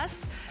this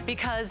dress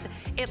because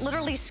it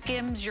literally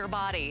skims your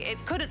body.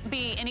 It couldn't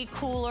be any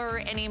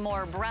cooler, any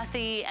more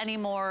breathy, any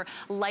more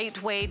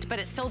lightweight, but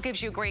it still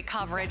gives you great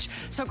coverage.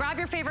 So grab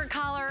your favorite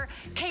color.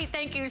 Kate,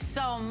 thank you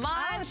so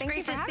much.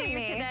 Great to see you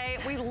today.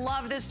 We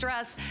love this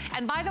dress.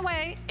 And by the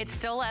way, it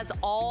still has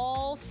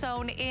all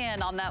sewn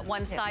in on that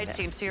one side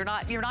seam, so you're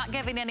not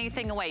giving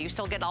anything away. You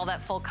still get all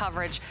that full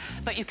coverage,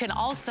 but you can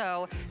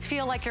also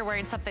feel like you're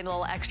wearing something a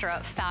little extra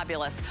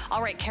fabulous.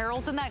 All right,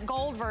 Carol's in that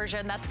gold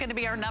version. That's going to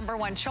be our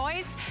 #1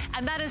 choice,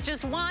 and that is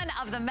just one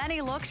of the many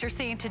looks you're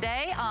seeing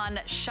today on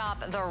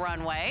Shop the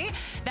Runway.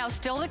 Now,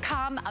 still to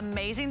come,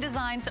 amazing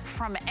designs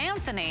from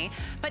Anthony,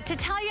 but to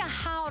tell you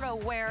how to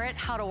wear it,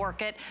 how to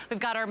work it, we've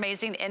got our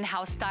amazing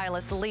in-house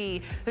stylist,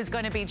 Lee, who's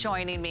going to be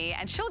joining me,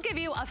 and she'll give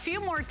you a few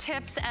more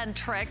tips and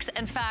tricks.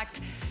 In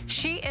fact,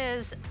 she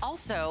is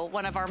also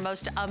one of our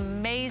most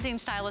amazing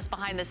stylists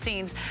behind the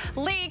scenes.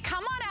 Lee,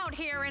 come on out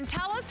here and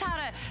tell us how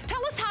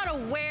to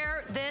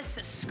wear this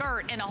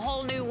skirt in a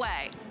whole new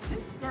way.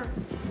 This skirt,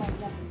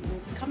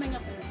 it's coming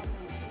up in a couple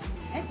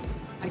of minutes.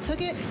 I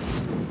took it,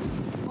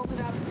 pulled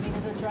it up, made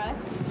it a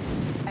dress,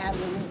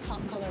 added a little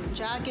pop colored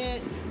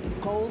jacket,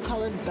 with gold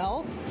colored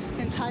belt,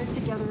 and tied it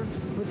together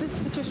with this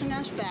Patricia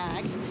Nash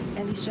bag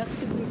and these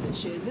Jessica Simpson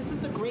shoes. This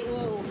is a great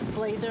little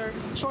blazer,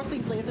 short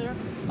sleeve blazer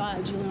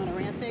by Juliana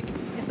Rancic.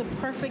 It's a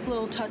perfect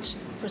little touch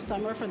for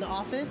summer for the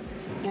office,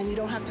 and you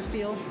don't have to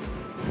feel,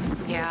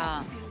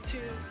 too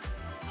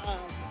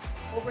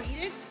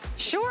overheated.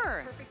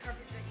 Sure. Perfect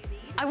coverage that you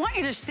need. I want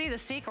you to see the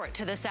secret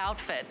to this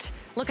outfit.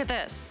 Look at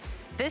this.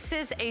 This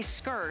is a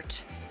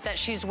skirt that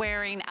she's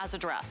wearing as a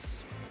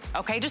dress.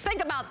 Okay, just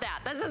think about that.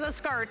 This is a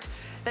skirt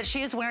that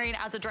she is wearing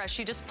as a dress.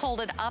 She just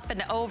pulled it up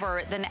and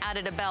over, then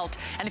added a belt.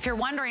 And if you're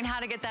wondering how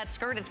to get that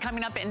skirt, it's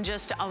coming up in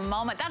just a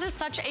moment. That is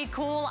such a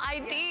cool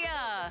idea.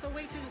 It's a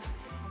way to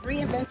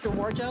reinvent your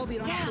wardrobe. You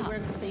don't have to wear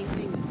the same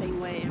thing the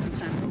same way every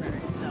time you wear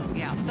it. So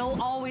yeah,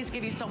 they'll always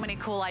give you so many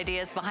cool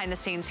ideas behind the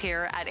scenes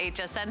here at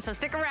HSN. So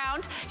stick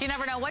around. You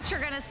never know what you're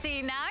going to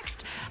see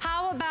next.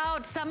 How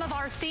about some of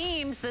our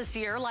themes this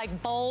year,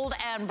 like bold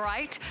and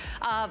bright?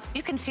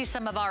 You can see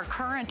some of our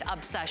current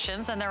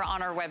obsessions, and they're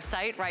on our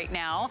website right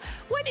now.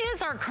 What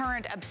is our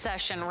current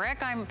obsession,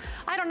 Rick?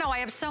 I don't know. I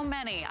have so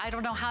many. I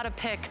don't know how to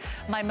pick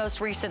my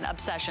most recent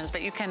obsessions,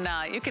 but you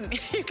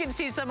can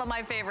see some of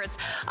my favorites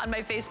on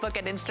my Facebook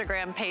and Instagram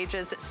Instagram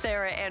pages,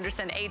 Sarah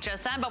Anderson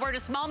HSN. But we're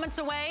just moments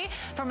away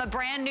from a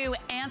brand new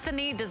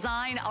Anthony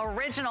Design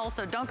Original,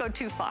 so don't go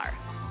too far.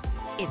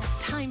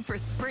 It's time for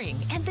spring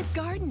and the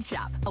Garden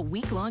Shop, a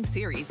week-long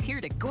series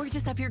here to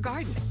gorgeous up your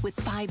garden with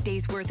 5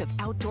 days worth of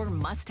outdoor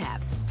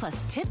must-haves,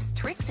 plus tips,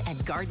 tricks,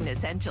 and garden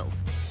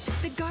essentials.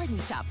 The Garden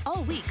Shop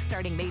all week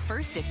starting May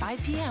 1st at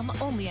 5 p.m.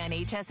 only on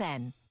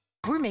HSN.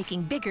 We're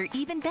making bigger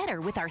even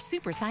better with our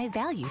supersize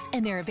values,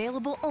 and they're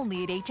available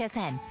only at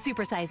HSN.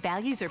 Supersize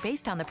values are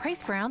based on the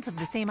price per ounce of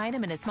the same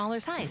item in a smaller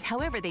size.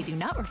 However, they do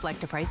not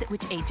reflect a price at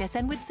which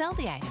HSN would sell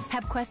the item.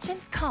 Have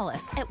questions? Call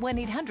us at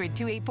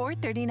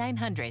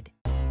 1-800-284-3900.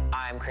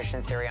 I'm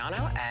Christian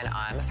Siriano, and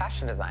I'm a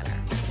fashion designer.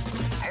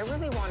 I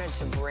really wanted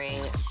to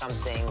bring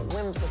something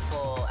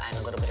whimsical and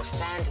a little bit of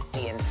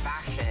fantasy and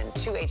fashion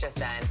to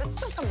HSN, but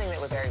still something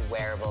that was very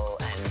wearable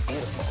and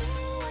beautiful.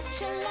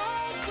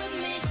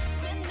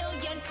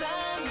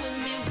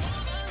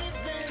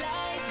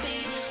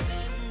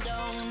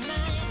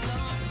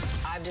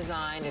 I've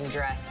designed and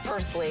dressed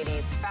first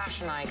ladies,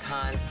 fashion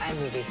icons, and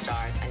movie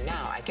stars, and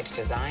now I get to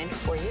design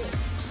for you.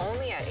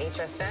 Only at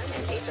HSN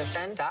and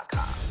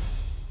hsn.com.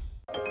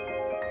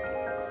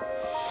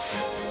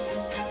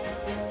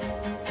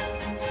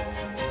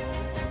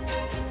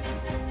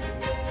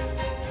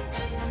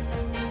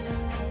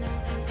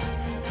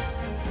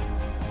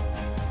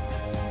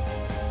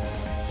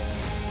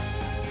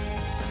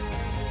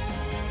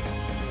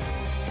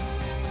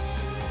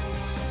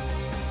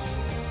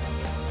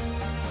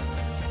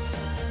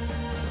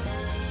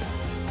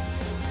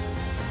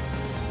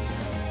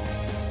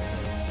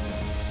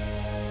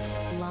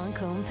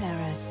 Lancôme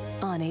Paris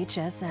on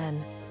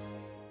HSN.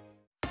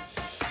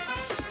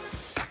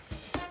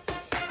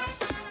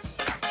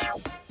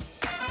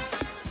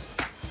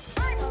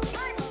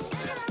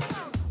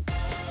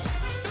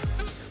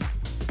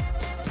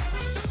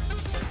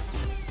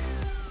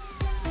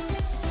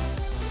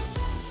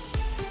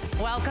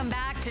 Welcome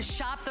back to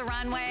Shop the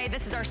Runway.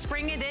 This is our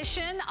spring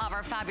edition of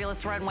our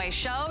fabulous runway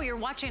show. You're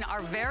watching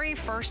our very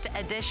first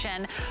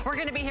edition. We're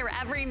going to be here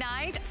every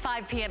night,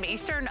 5 p.m.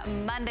 Eastern,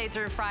 Monday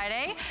through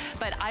Friday.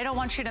 But I don't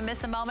want you to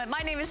miss a moment. My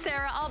name is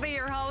Sarah. I'll be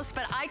your host,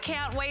 but I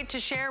can't wait to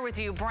share with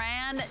you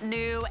brand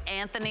new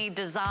Anthony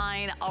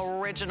Design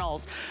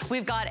Originals.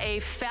 We've got a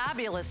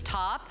fabulous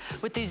top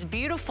with these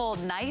beautiful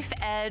knife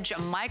edge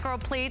micro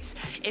pleats.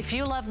 If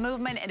you love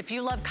movement and if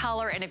you love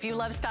color and if you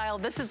love style,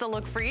 this is the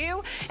look for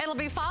you. It'll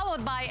be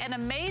followed by an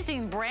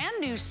amazing brand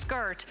new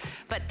skirt,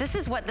 but this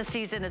is what the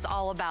season is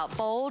all about,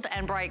 bold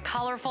and bright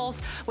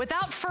colorfuls.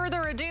 Without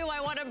further ado,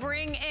 I want to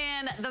bring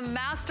in the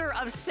master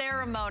of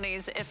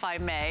ceremonies, if I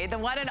may, the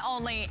one and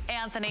only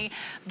Anthony.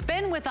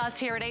 Been with us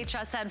here at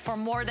HSN for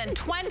more than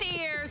 20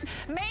 years.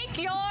 Make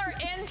your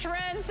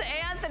entrance,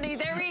 Anthony.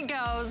 There he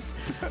goes.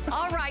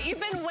 All right,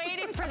 you've been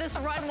waiting for this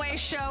runway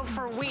show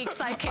for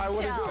weeks, I can tell. I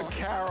want to do a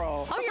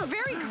carol. Oh, you're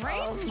very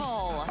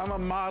graceful. I'm a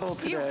model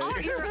today. You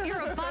are.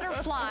 You're a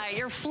butterfly.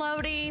 You're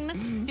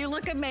floating. You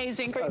look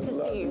amazing. Great to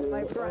see you,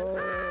 my friend.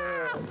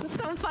 It's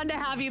so fun to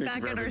have you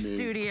back in our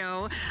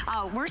studio.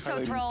 We're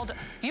so thrilled.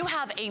 You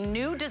have a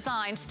new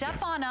design.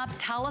 Step on up.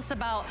 Tell us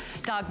about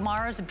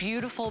Dagmar's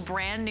beautiful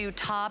brand new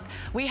top.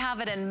 We have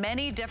it in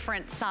many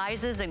different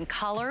sizes and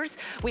colors.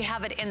 We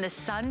have it in the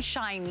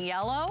sunshine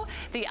yellow.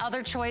 The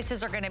other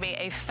choices are going to be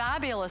a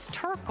fabulous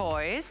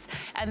turquoise,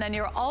 and then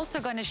you're also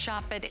going to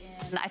shop it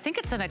in, I think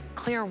it's in a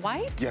clear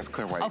white? Yes,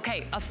 clear white.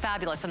 Okay, a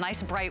fabulous, a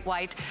nice bright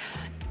white.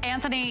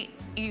 Anthony,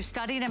 you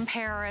studied in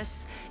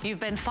Paris.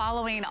 You've been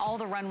following all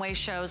the runway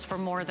shows for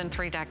more than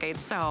 3 decades.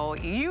 So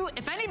you,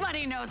 if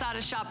anybody knows how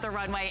to shop the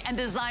runway and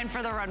design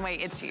for the runway,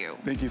 it's you.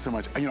 Thank you so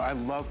much. You know, I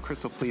love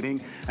crystal pleating,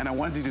 and I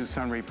wanted to do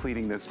sunray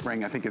pleating this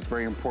spring. I think it's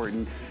very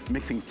important,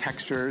 mixing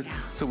textures. Yeah.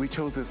 So we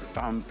chose this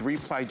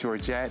 3-ply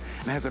Georgette,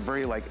 and it has a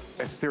very like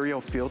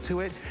ethereal feel to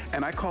it.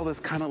 And I call this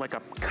kind of like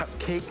a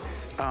cupcake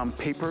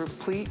paper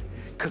pleat,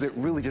 because it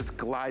really just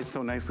glides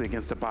so nicely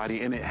against the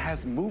body, and it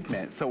has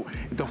movement. So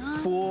the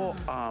full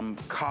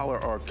collar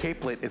or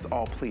capelet is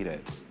all pleated.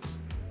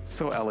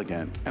 So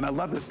elegant. And I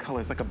love this color.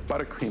 It's like a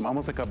buttercream,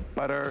 almost like a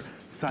butter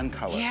sun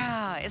color.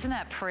 Yeah, isn't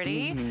that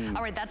pretty?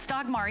 All right, that's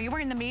Dagmar. Are you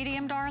wearing the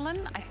medium, darling?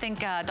 I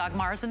think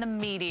Dagmar's in the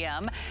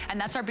medium, and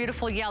that's our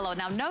beautiful yellow.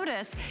 Now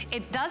notice,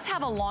 it does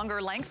have a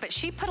longer length, but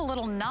she put a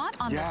little knot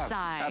on the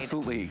side. Yes,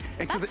 absolutely.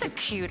 That's a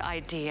cute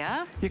idea.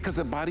 Yeah, because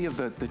the body of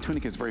the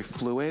tunic is very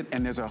fluid,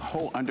 and there's a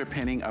whole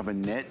underpinning of a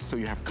knit, so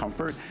you have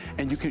comfort,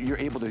 and you're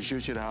able to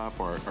zhuzh it up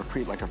or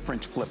create like a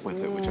French flip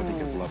with it, which I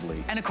think is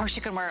lovely. And of course,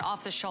 you can wear it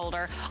off the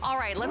shoulder. All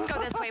right, let's go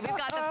this way. We've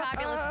got the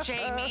fabulous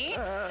Jamie.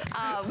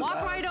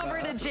 Walk right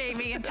over to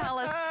Jamie and tell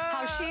us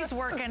how she's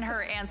working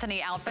her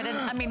Anthony outfit. And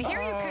I mean,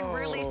 here you can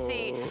really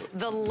see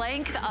the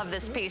length of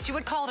this piece. You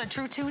would call it a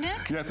true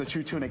tunic? Yeah, it's a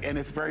true tunic, and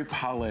it's very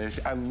polished.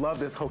 I love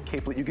this whole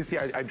capelet. You can see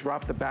I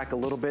dropped the back a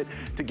little bit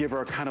to give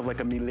her kind of like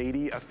a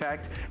milady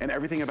effect, and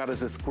everything about it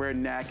is a square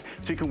neck,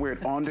 so you can wear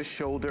it on the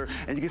shoulder,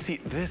 and you can see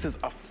this is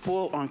a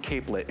full-on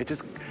capelet. It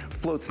just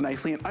floats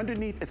nicely, and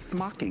underneath it's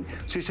smocking.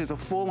 So she has a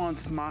full-on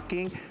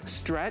smocking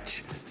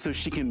stretch, so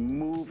she can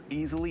move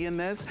easily in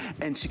this,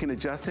 and she can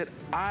adjust it.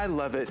 I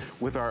love it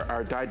with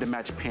our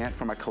dyed-to-match pant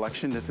from my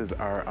collection. This is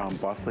our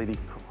Boss Lady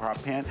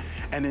crop pant,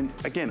 and then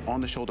again,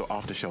 on the shoulder,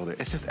 off the shoulder.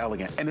 It's just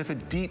elegant, and it's a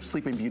deep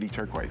Sleeping Beauty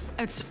turquoise.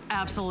 It's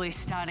absolutely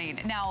stunning.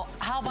 Now,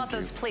 how about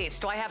those pleats?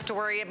 Do I have to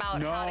worry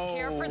about how to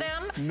care for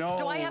them? No.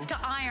 Do I have to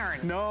iron?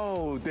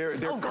 No, they're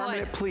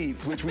permanent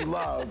pleats, which we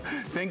love.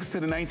 Thanks to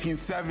the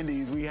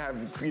 1970s, we have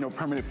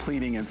permanent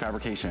pleating and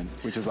fabrication,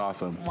 which is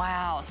awesome.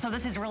 Wow, so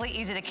this is really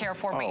easy to care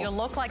for, but you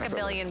look like $1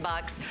 million.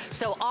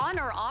 So on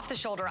or off the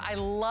shoulder, I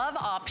love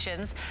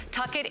options.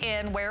 Tuck it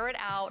in, wear it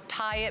out,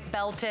 tie it,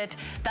 belt it.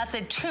 That's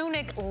a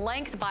tunic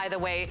length, by the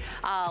way.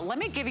 Let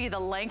me give you the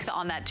length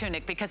on that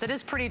tunic because it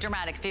is pretty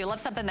dramatic. If you love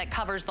something that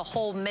covers the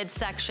whole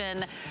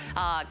midsection,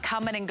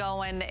 coming and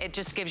going, it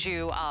just gives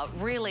you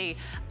really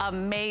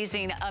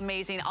amazing,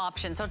 amazing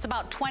options. So it's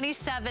about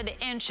 27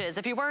 inches.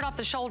 If you wear it off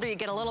the shoulder, you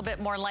get a little bit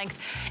more length.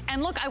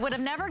 And look, I would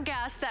have never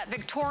guessed that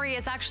Victoria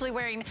is actually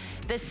wearing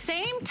the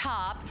same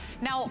top.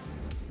 Now,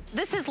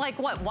 this is like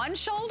what, one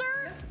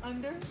shoulder?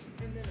 Under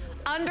and then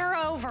under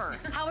over.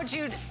 How would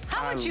you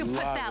put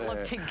that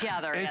look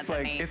together, it's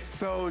Anthony? Like, it's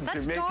so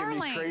That's making darling.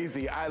 me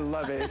crazy. I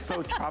love it. It's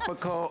so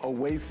tropical,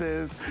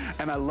 oasis,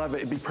 and I love it.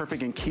 It'd be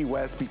perfect in Key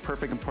West, be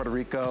perfect in Puerto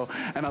Rico,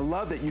 and I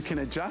love that you can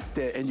adjust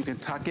it and you can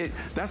tuck it.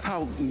 That's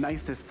how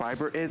nice this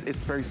fiber is.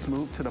 It's very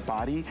smooth to the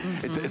body.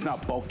 It's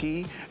not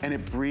bulky, and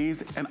it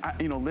breathes. And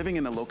living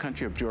in the low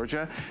country of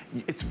Georgia,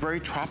 it's very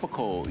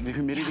tropical. The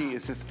humidity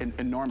is just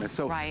enormous.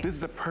 So this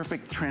is a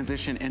perfect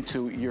transition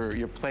into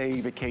your play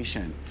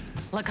vacation.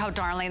 Look how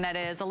darling that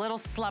is. A little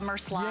slumber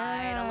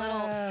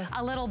slide,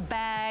 a little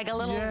bag, a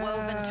little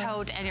woven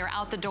tote, and you're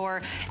out the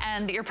door.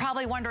 And you're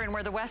probably wondering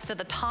where the rest of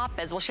the top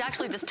is. Well, she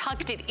actually just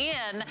tucked it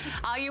in.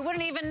 You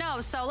wouldn't even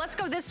know. So let's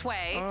go this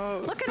way.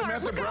 Look at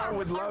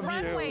our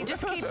runway.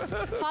 Just keeps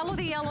follow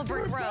the yellow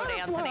brick road,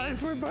 Anthony.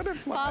 We're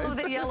butterflies. Follow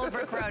the yellow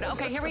brick road.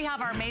 Okay, here we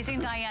have our amazing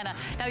Diana.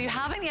 Now you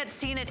haven't yet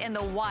seen it in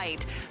the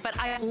white, but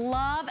I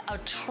love a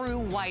true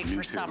white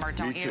for summer,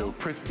 don't you? Me too.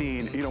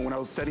 Pristine. When I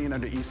was studying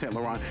under Yves Saint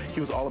Laurent, he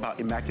was all about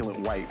immaculate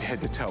white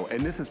head to toe.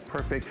 And this is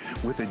perfect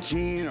with a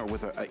jean or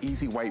with an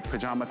easy white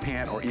pajama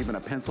pant or even a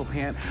pencil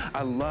pant.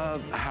 I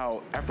love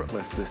how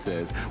effortless this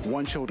is.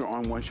 One shoulder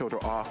on, one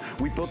shoulder off.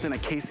 We built in a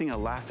casing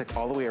elastic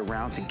all the way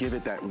around to give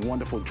it that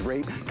wonderful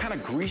drape, kind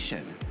of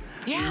Grecian.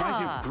 Yeah. Reminds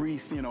me of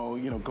Greece,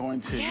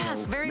 going to,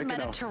 Yes, very Mykonos.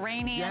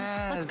 Mediterranean.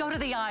 Yes. Let's go to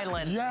the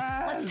islands.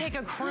 Yes. Let's take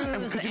a cruise,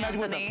 and could you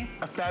imagine Anthony.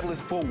 with a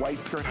fabulous full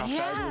white skirt, how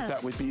fabulous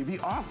that would be? It'd be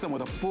awesome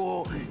with a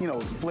full,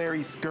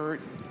 flary skirt.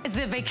 Is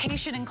the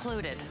vacation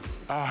included?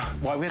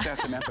 Well, we have to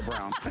ask Samantha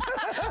Brown.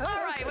 All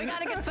right, we got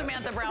to get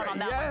Samantha Brown on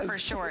that one for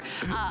sure.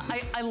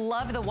 I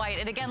love the white.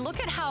 And again,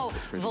 look at how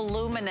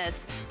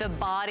voluminous the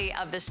body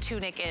of this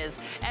tunic is.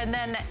 And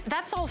then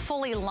that's all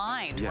fully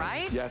lined,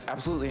 right? Yes,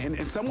 absolutely.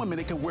 And some women,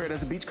 they can wear it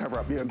as a beach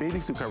cover-up, a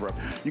bathing suit cover-up.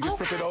 You can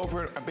slip it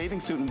over a bathing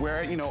suit and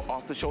wear it,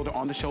 off the shoulder,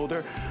 on the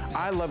shoulder.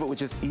 I love it with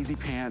just easy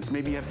pants.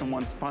 Maybe you have some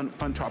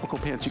fun tropical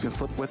pants you can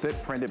slip with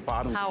it, printed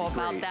bottoms. How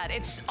about that?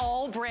 It's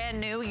all brand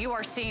new. You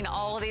are seeing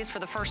all of these for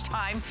the first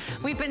time.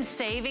 We've been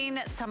saving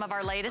some of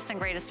our latest and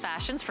greatest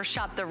fashions for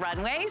Shop the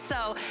Runway.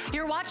 So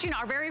you're watching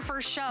our very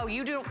first show.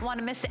 You don't want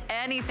to miss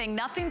anything.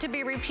 Nothing to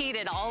be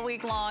repeated all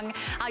week long.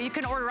 You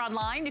can order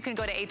online. You can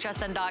go to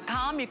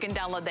hsn.com. You can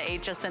download the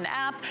HSN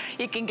app.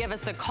 You can give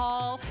us a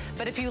call.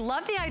 But if you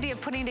love the idea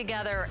of putting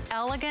together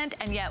elegant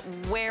and yet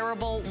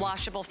wearable,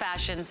 washable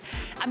fashions,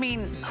 I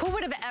mean, who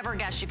would have ever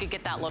guessed you could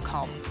get that look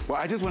home? Well,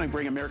 I just want to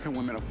bring American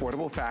women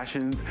affordable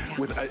fashions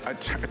with a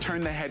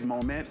turn-the-head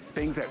moment,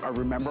 things that are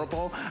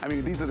memorable. I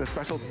mean, these are the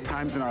special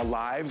times in our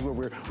lives where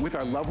we're with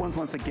our loved ones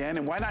once again,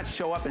 and why not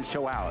show up and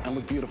show out and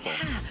look beautiful?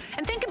 Yeah.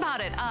 And think about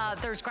it.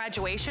 There's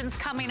graduations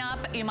coming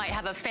up. You might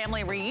have a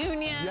family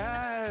reunion.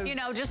 Yes.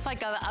 Just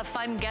like a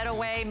fun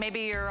getaway.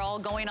 Maybe you're all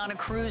going on a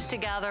cruise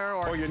together.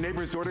 Or your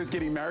neighbor's daughter's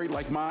getting married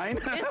like mine.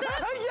 Is it?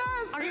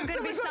 Yes. Are you going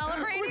to be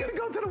celebrating? We're going to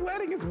go to the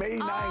wedding. It's May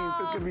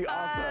 9th. It's going to be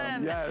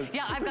awesome. Yes.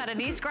 Yeah, I've got a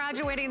niece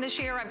graduating this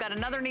year. I've got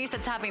another niece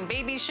that's having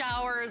baby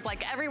showers.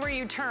 Like everywhere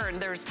you turn,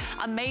 there's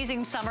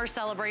amazing summer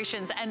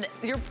celebrations. And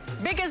your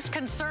biggest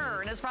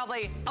concern is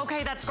probably,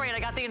 okay, that's great. I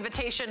got the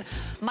invitation.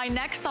 My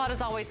next thought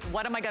is always,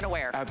 what am I going to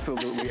wear?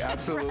 Absolutely,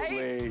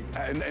 absolutely.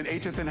 Right? And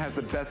HSN has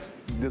the best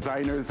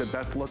designers, the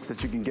best looks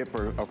that you can get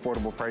for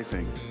affordable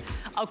pricing.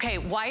 Okay,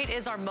 white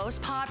is our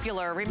most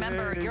popular.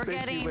 Remember, you're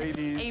getting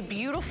a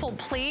beautiful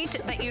pleat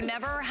that you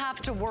never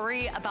have to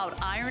worry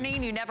about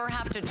ironing. You never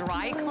have to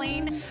dry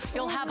clean.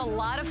 You'll have a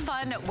lot of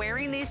fun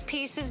wearing these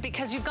pieces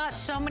because you've got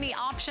so many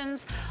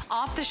options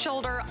off the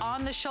shoulder,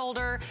 on the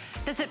shoulder.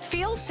 Does it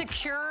feel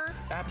secure?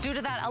 due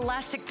to that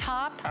elastic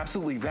top?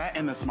 Absolutely, that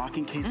and the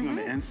smocking casing on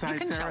the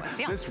inside, Sarah. Us,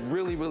 yeah. This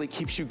really, really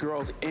keeps you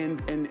girls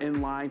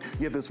in line.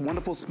 You have this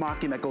wonderful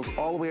smocking that goes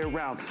all the way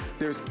around.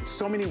 There's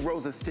so many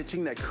rows of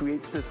stitching that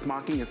creates this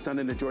smocking. It's done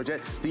in the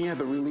Georgette. Then you have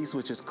the release,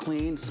 which is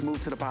clean,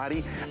 smooth to the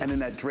body, and then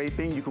that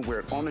draping, you can wear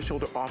it on the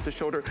shoulder, off the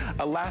shoulder.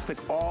 Elastic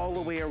all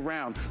the way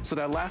around. So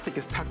the elastic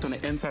is tucked on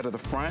the inside of the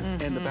front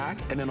and the back,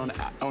 and then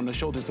on the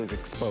shoulders is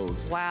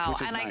exposed. Wow,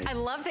 and nice. I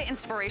love the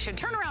inspiration.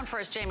 Turn around for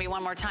us, Jamie,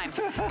 one more time,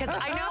 because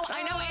I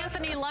know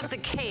Anthony loves a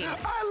cape.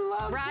 I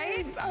love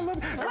capes. I love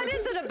What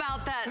is it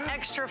about that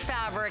extra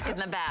fabric in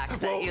the back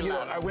that you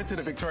love? I went to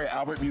the Victoria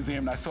Albert Museum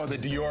and I saw the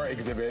Dior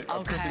exhibit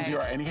of Christian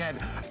Dior, and he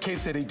had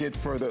capes that he did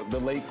for the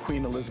late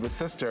Queen Elizabeth's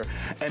sister,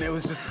 and it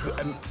was just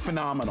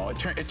phenomenal.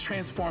 It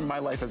transformed my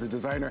life as a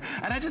designer,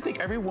 and I just think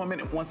every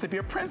woman wants to be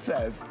a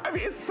princess. I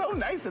mean, it's so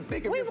nice to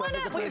think of yourself as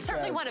a princess. We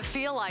certainly want to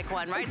feel like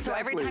one, right? Exactly. So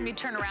every time you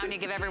turn around, you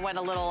give everyone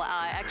a little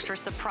extra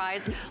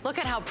surprise. Look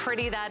at how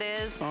pretty that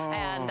is.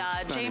 And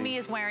Jamie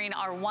is wearing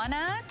our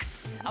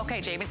 1X.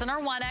 Okay, Jamie's in our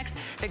 1X.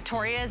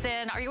 Victoria is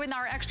in, are you in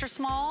our extra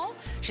small?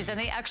 She's in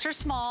the extra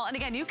small. And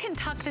again, you can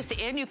tuck this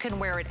in, you can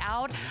wear it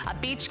out. A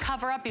beach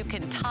cover up, you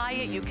can tie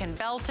it, you can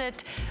belt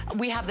it.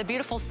 We have the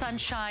beautiful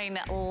sunshine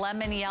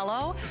lemon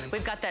yellow.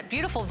 We've got that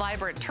beautiful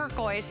vibrant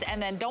turquoise.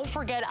 And then don't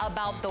forget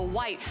about the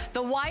white.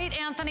 The white,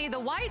 Anthony, the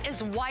white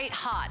is white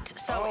hot.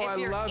 So if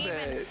you're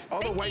even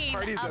all the white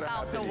parties that are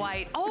about the happening.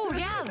 white. Oh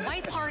yeah,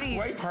 white parties.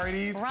 White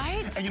parties.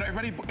 Right? And you know,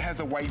 everybody has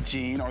a white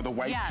jean or the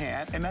white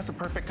pant, and that's a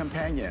perfect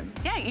companion.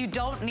 Yeah, you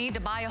don't need to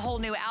buy a whole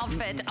new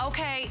outfit.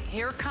 Okay,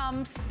 here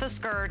comes the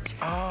skirt.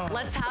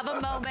 Let's have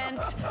a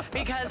moment,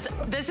 because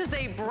this is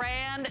a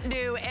brand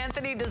new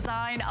Anthony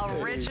Design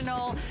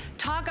original.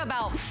 Talk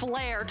about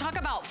flair, talk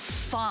about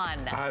fun.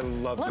 I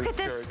love this skirt. Look at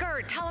this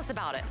skirt, tell us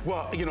about it.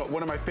 Well, you know,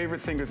 one of my favorite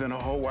singers in the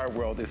whole wide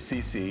world is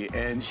Cece,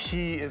 and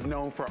she is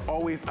known for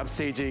always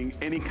upstaging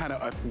any kind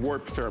of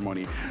award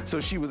ceremony. So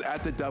she was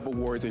at the Dove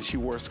Awards and she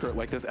wore a skirt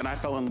like this, and I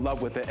fell in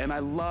love with it. And I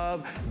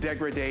love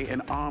dégradé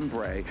and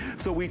ombre.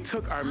 So we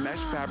took our mesh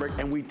fabric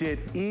and we did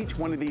each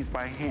one of these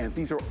by hand.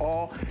 These are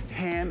all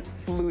hand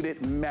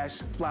fluted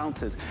mesh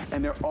flounces,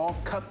 and they're all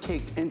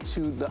cupcaked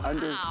into the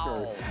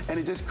underskirt. And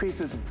it just creates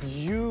this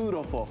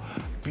beautiful,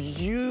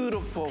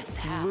 beautiful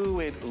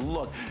fluid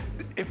look.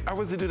 If I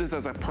was to do this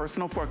as a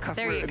personal for a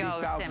customer, it'd be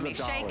thousands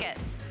of dollars. Shake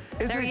it.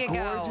 Isn't there it you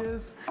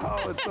gorgeous?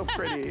 Go. Oh, it's so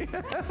pretty.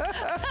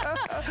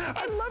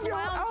 I love your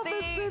outfit,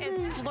 Sydney.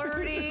 It's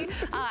flirty,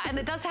 and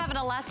it does have an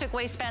elastic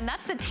waistband.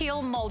 That's the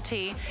teal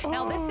multi.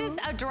 Now, this is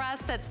a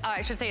dress that,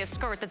 I should say a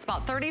skirt that's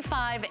about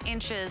 35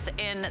 inches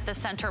in the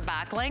center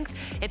back length.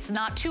 It's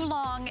not too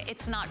long,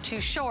 it's not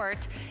too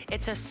short.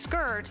 It's a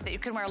skirt that you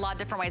can wear a lot of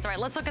different ways. All right,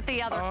 let's look at the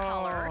other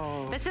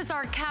color. This is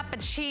our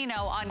cappuccino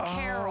on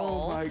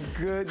Carol. Oh my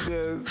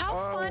goodness. How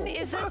fun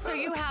is this? So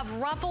you have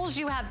ruffles,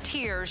 you have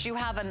tiers, you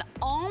have an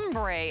ombre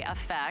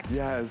effect.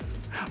 Yes,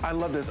 I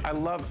love this. I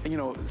love, you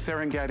know,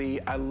 Serengeti.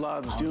 I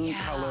love dune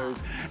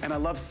colors, and I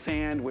love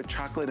sand with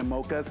chocolate and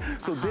mochas.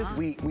 So this,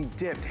 we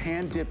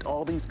hand dipped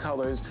all these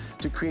colors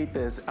to create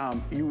this.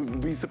 You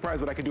would be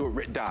surprised what I could do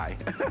with dye.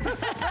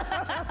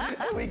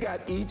 And we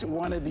got each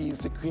one of these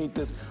to create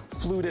this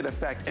fluted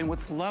effect. And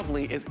what's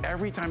lovely is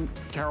every time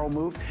Carol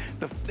moves,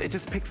 it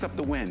just picks up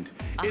the wind.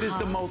 It is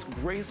the most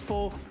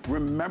graceful,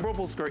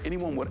 rememberable skirt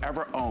anyone would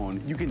ever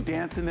own. You can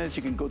dance in this.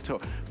 You can go to,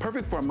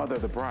 perfect for a mother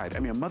of the bride. I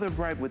mean, a mother of the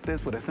bride with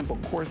this, with a simple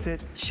corset.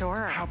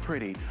 Sure. How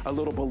pretty. A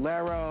little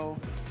bolero.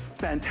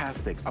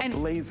 Fantastic. A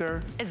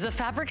blazer. Is the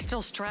fabric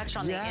still stretched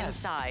on the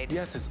inside?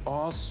 Yes, it's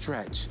all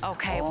stretch.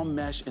 Okay. All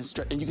mesh and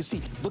stretch. And you can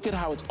see, look at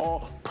how it's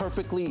all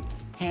perfectly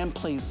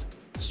hand-placed,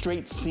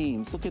 straight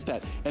seams. Look at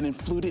that. And then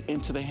fluted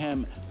into the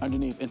hem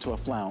underneath into a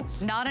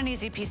flounce. Not an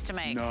easy piece to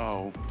make.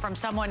 No. From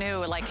someone who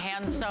like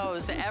hand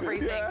sews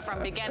everything from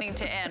beginning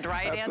to end,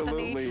 right,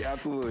 Anthony? Absolutely,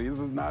 absolutely. This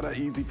is not an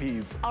easy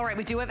piece. All right,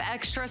 we do have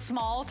extra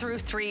small through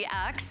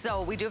 3X.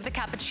 So we do have the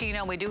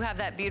cappuccino. We do have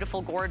that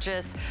beautiful,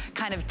 gorgeous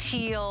kind of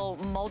teal,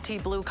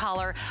 multi-blue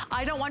color.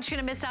 I don't want you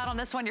to miss out on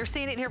this one. You're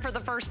seeing it here for the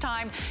first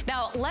time.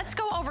 Now, let's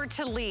go over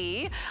to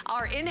Lee,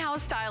 our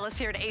in-house stylist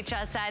here at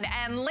HSN.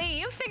 And Lee,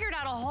 you figured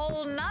out a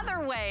whole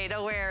nother way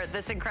to wear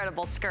this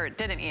incredible skirt,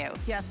 didn't you?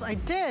 Yes, I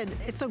did.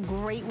 It's a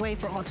great way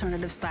for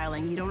alternative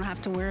styling. You don't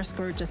have to wear a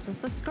skirt just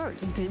as a skirt.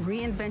 You can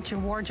reinvent your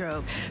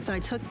wardrobe. So I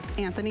took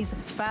Anthony's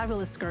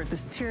fabulous skirt,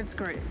 this tiered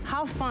skirt.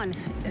 How fun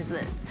is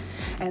this?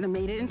 And I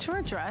made it into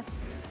a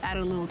dress,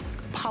 added a little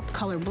pop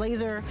color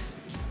blazer,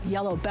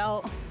 yellow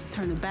belt,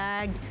 turned the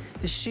bag,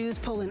 the shoes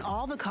pull in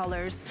all the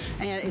colors,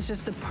 and it's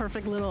just the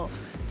perfect little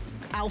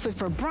outfit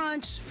for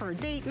brunch, for a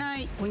date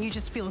night, when you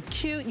just feel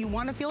cute, you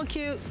want to feel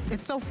cute.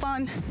 It's so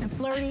fun and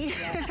flirty.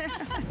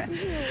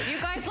 You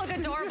guys look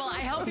adorable. I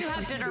hope you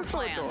have dinner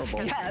plans.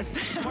 Yes.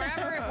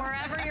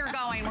 Wherever you're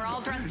going, we're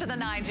all dressed to the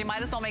nines. You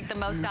might as well make the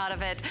most out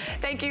of it.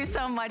 Thank you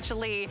so much,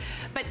 Lee.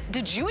 But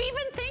did you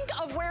even think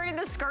of wearing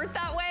the skirt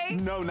that way?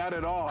 No, not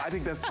at all. I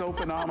think that's so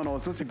phenomenal.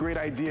 It's such a great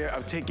idea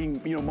of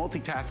taking, you know,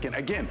 multitasking.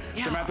 Again,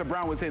 Samantha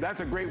Brown would say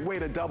that's a great way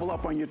to double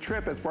up on your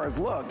trip as far as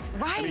looks.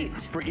 Right. I mean,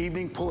 for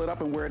evening, pull it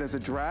up and wear it as a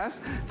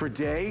dress. For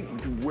day,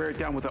 wear it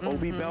down with an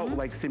OB belt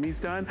like Simi's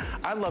done.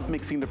 I love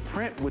mixing the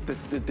print with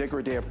the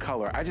dégradé of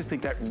color. I just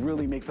think that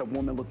really makes a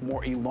woman look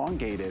more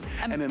elongated,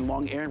 and then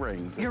long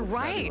earrings. You're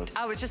right. Fabulous.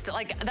 I was just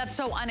like, that's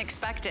so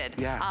unexpected.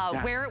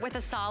 Yeah, Wear it with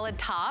a solid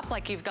top,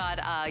 like you've got,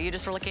 you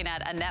just were looking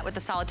at Annette with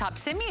the solid top.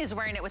 Simi is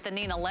wearing it with the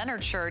Nina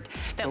Leonard shirt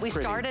that we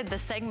started the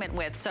segment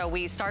with. So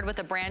we started with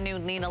a brand new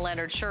Nina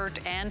Leonard shirt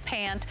and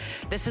pant.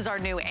 This is our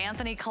new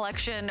Anthony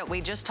collection.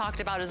 We just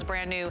talked about his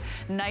brand new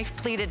knife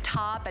pleated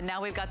top, and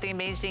now we've got the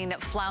amazing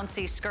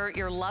flouncy skirt.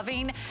 You're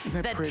loving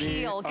the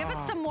teal. Give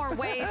us some more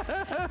ways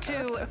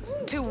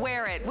to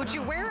wear it. Would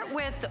you wear it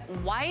with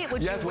white?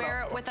 Would you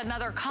wear it with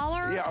another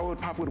color? Yeah, I would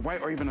pop with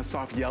white, or even a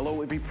soft yellow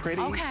would be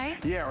pretty. Okay.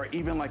 Yeah, or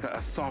even like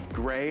a soft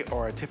gray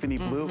or a Tiffany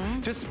blue.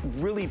 Just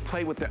really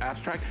play with the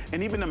abstract,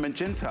 and even a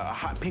magenta, a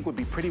hot pink would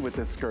be pretty with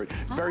this skirt.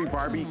 Very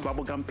Barbie,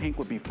 bubblegum pink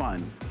would be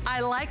fun. I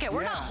like it.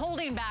 We're not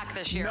holding back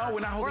this year. No, we're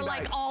not holding back.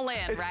 We're like all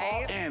in, it's right?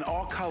 All in,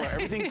 all color.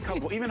 Everything's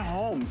colorful. Even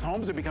homes.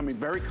 Homes are becoming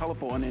very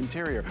colorful on the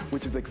interior,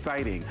 which is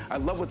exciting. I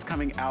love what's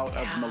coming out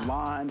of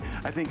Milan.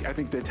 I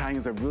think the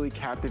Italians are really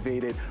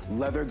captivated.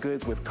 Leather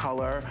goods with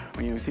color.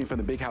 When you've seen from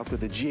the big house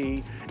with a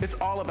G. It's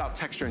all about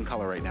texture and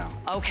color right now.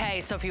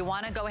 Okay, so if you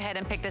want to go ahead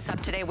and pick this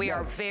up today, we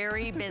are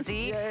very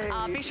busy.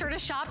 Be sure to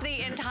shop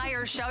the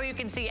entire show. You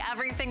can see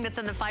everything that's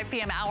in the 5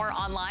 p.m. hour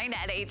online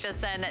at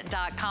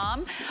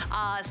hsn.com.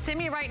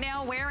 Simi right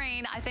now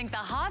wearing, I think, the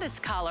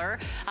hottest color,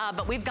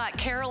 but we've got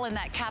Carol in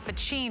that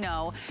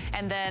cappuccino,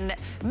 and then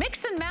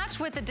mix and match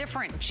with a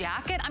different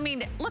jacket. I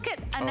mean, look at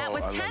Annette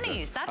with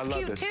tennies. That's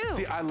cute too.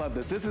 See, I love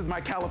this. This is my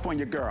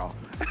California girl.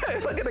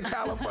 Look at the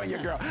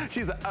California girl.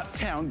 She's an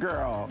uptown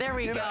girl. There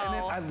we go. And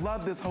then I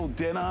love this whole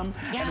denim,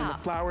 and then the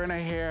flower in her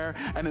hair,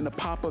 and then the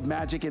pop of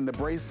magic in the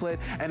bracelet,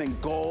 and then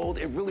gold.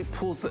 It really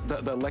pulls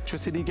the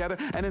electricity together,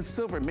 and then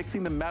silver,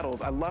 mixing the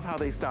metals. I love how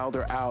they styled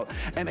her out.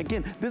 And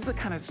again, this is the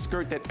kind of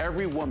skirt that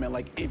every woman,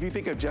 like if you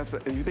think of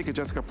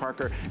Jessica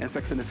Parker and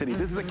Sex and the City,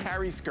 this is a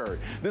Carrie skirt.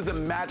 This is a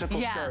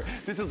magical skirt.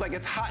 This is like,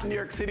 it's hot in New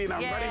York City, and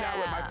I'm running out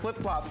with my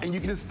flip-flops, and you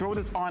can just throw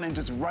this on and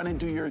just run and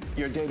do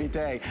your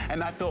day-to-day, and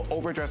not feel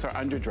overdressed or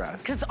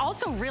underdressed. Because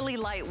also really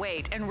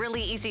lightweight and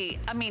really easy.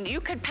 I mean, you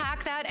could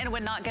pack that and it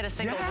would not get a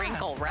single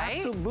wrinkle, right?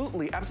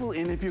 Absolutely,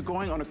 absolutely. And if you're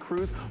going on a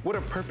cruise, what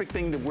a perfect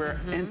thing to wear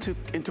into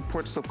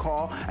Port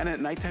Call, and at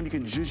nighttime you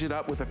can zhuzh it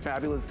up with a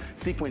fabulous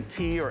sequin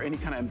tee or any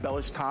kind of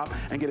embellished top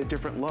and get a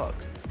different look.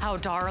 How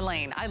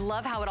darling. I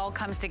love how it all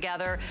comes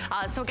together.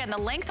 So again, the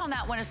length on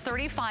that one is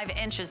 35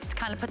 inches to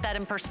kind of put that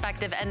in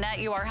perspective. Annette,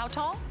 you are how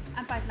tall?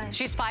 I'm 5'9".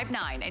 She's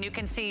 5'9", and you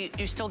can see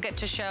you still get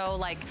to show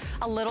like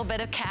a little bit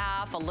of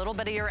calf, a little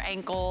bit of your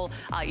ankle.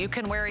 You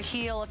can wear a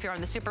heel if you're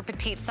on the super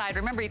petite side.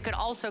 Remember, you could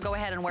also go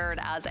ahead and wear it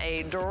as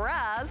a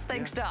dress,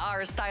 thanks to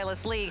our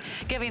stylist Lee,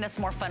 giving us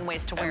more fun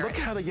ways to wear it. And look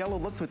at how the yellow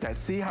looks with that.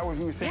 See how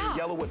we were saying the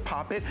yellow would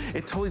pop it?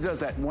 It totally does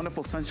that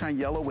wonderful sunshine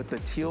yellow with the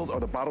teals or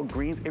the bottle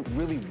greens. It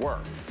really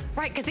works.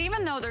 Right, because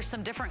even though there's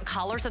some different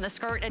colors in the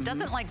skirt, it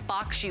doesn't like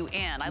box you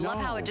in. I love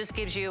how it just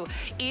gives you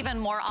even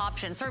more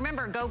options. So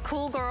remember, go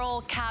cool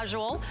girl,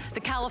 casual, the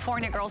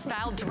California girl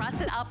style.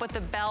 Dress it up with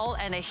a belt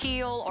and a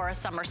heel or a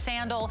summer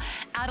sandal.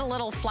 Add a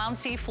little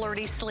flouncy,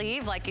 flirty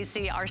sleeve like you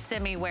see our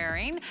Simi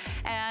wearing.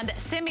 And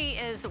Simi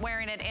is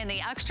wearing it in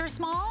the extra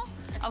small.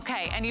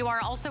 Okay, and you are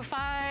also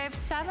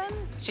 5'7"?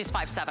 She's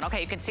 5'7". Okay,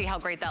 you can see how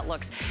great that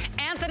looks.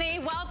 Anthony,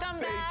 welcome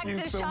back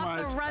to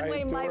Shop the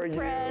Runway, my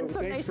friend.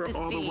 So nice to see you. Thanks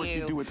for all the work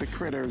you do with the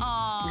critters. We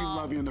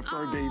love you and the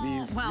fur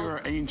babies. Well, you're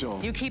an angel.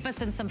 You keep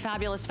us in some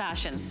fabulous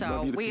fashion,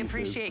 so we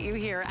appreciate you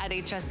here at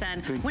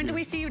HSN. When do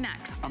we see you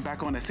next? I'm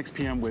back on at 6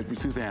 p.m. with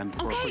Suzanne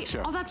for a quick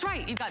show. Oh, that's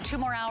right. You've got 2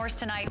 more hours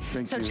tonight.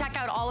 So check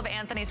out all of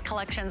Anthony's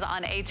collections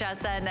on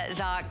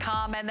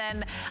hsn.com, and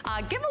then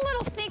give a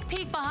little sneak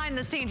peek behind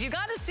the scenes. You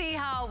got to see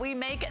how we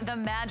make the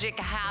magic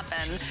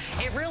happen.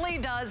 It really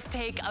does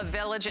take a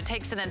village. It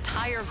takes an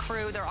entire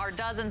crew. There are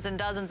dozens and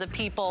dozens of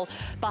people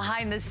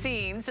behind the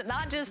scenes,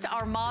 not just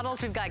our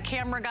models. We've got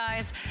camera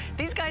guys.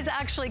 These guys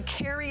actually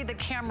carry the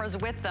cameras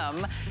with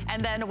them,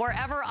 and then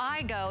wherever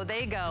I go,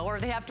 they go, or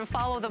they have to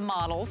follow the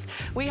models.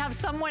 We have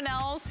someone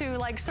else who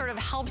like sort of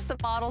helps the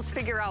models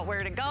figure out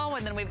where to go,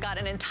 and then we've got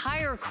an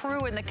entire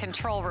crew in the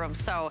control room.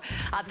 So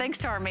thanks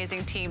to our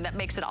amazing team that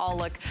makes it all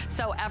look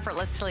so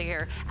effortlessly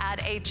here at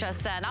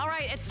HSN. All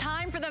right, it's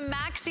time for the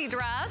maxi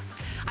dress.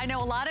 I know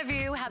a lot of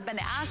you have been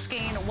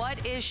asking,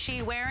 what is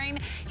she wearing?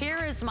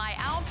 Here is my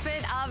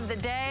outfit of the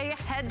day.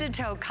 Head to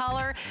toe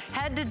color,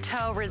 head to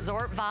toe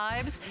resort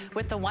vibes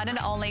with the one and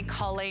only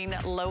Colleen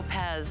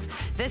Lopez.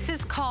 This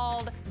is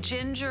called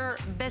Ginger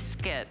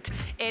Biscuit.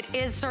 It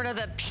is sort of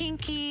the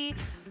pinky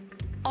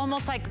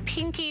almost like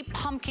pinky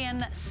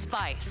pumpkin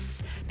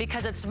spice,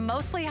 because it's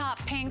mostly hot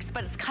pinks,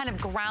 but it's kind of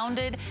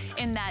grounded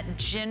in that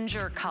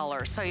ginger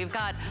color. So you've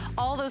got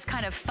all those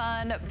kind of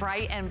fun,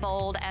 bright and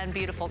bold and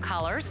beautiful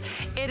colors.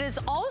 It is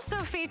also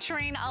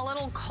featuring a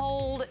little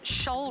cold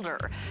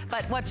shoulder.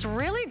 But what's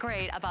really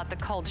great about the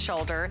cold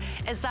shoulder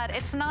is that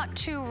it's not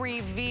too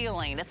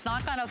revealing. It's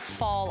not gonna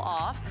fall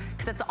off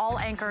because it's all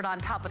anchored on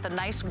top with a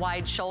nice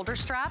wide shoulder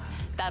strap.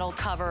 That'll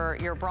cover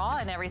your bra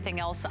and everything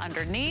else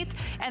underneath.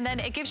 And then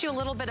it gives you a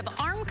little bit of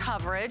arm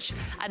coverage,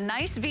 a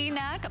nice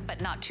V-neck,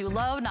 but not too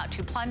low, not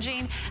too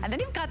plunging. And then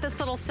you've got this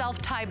little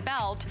self-tie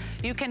belt.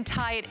 You can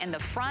tie it in the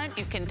front,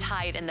 you can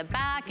tie it in the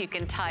back, you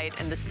can tie it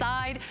in the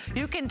side,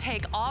 you can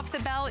take off the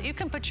belt, you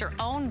can put your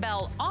own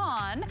belt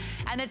on,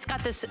 and it's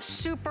got this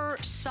super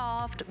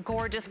soft,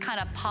 gorgeous kind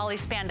of poly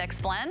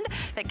spandex blend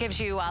that gives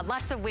you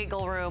lots of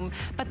wiggle room.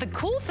 But the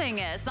cool thing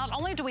is, not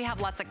only do we have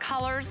lots of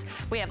colors,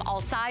 we have all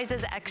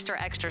sizes,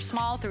 extra, extra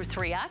small through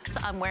 3X.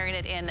 I'm wearing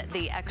it in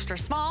the extra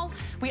small.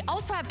 We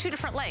also have 2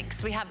 different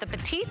lengths. We have the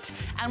petite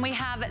and we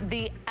have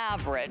the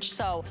average.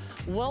 So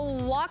we'll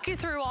walk you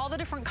through all the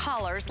different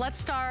colors. Let's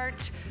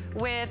start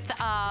with,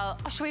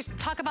 should we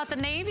talk about the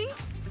navy?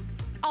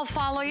 I'll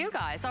follow you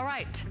guys, all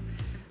right.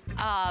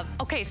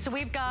 Okay, so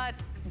we've got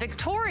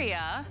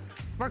Victoria.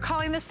 We're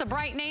calling this the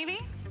bright navy.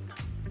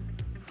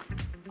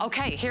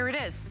 Okay, here it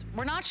is.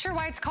 We're not sure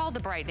why it's called the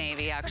bright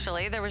navy,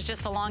 actually. There was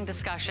just a long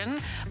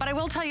discussion, but I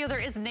will tell you there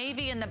is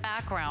navy in the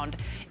background.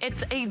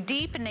 It's a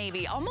deep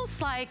navy,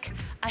 almost like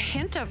a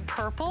hint of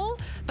purple,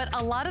 but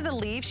a lot of the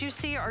leaves you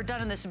see are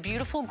done in this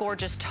beautiful,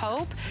 gorgeous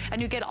taupe,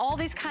 and you get all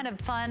these kind of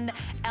fun,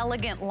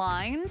 elegant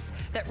lines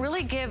that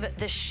really give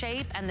the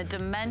shape and the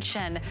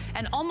dimension,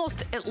 and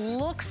almost it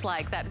looks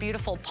like that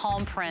beautiful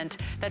palm print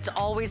that's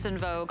always in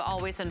vogue,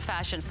 always in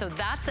fashion. So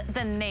that's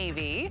the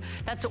navy.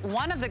 That's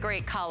one of the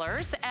great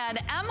colors. And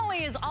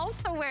Emily is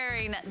also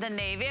wearing the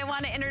navy. I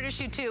want to introduce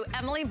you to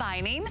Emily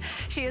Bining.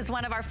 She is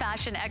one of our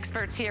fashion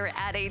experts here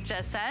at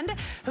HSN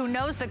who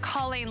knows the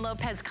Colleen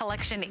Lopez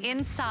collection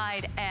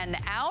inside and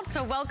out.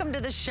 So welcome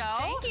to the show.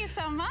 Thank you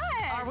so much.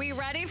 Are we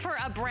ready for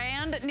a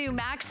brand new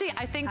maxi?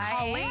 I think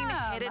Colleen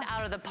hit it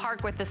out of the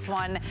park with this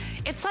one.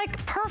 It's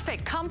like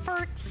perfect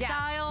comfort,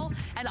 style,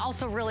 and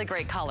also really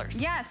great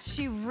colors. Yes,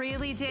 she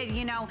really did.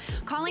 You know,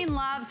 Colleen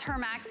loves her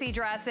maxi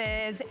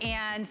dresses,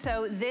 and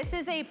so this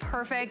is a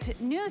perfect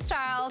new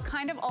style,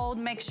 kind of old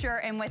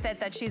mixture, and with it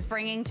that she's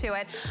bringing to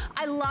it.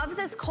 I love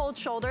this cold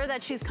shoulder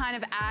that she's kind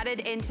of added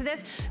into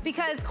this,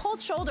 because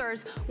cold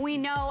shoulders, we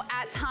know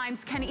at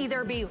times can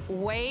either be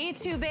way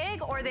too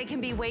big or they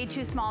can be way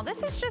too small.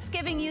 This is just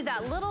giving you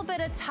that little bit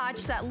of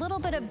touch, that little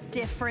bit of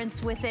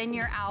difference within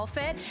your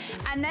outfit.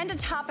 And then to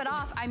top it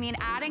off, I mean,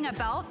 adding a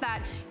belt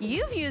that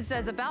you've used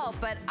as a belt,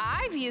 but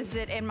I've used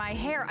it in my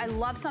hair. I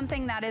love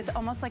something that is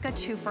almost like a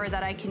twofer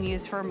that I can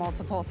use for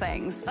multiple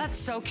things. That's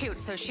so cute.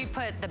 So she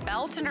put the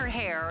belt in her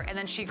hair, and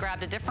then she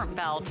grabbed a different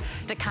belt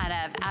to kind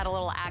of add a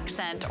little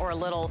accent or a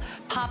little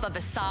pop of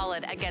a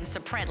solid against a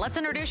print. Let's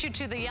introduce you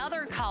to the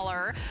other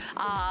color.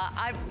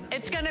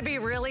 It's gonna be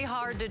really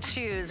hard to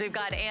choose. We've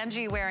got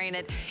Angie wearing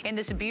it in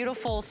this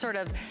beautiful sort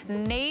of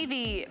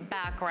navy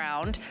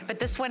background, but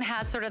this one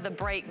has sort of the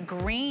bright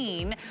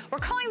green. We're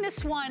calling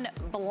this one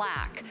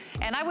black.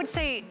 And I would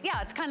say,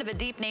 yeah, it's kind of a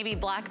deep navy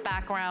black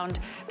background,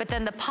 but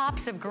then the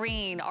pops of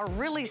green are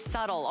really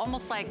subtle,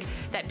 almost like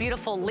that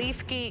beautiful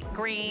leaf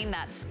green,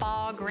 that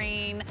spa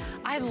green.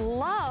 I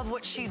love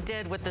what she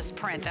did with this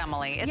print,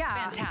 Emily. It's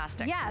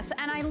fantastic. Yes,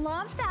 and I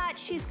love that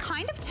she's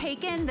kind of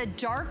taken the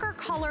darker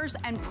colors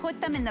and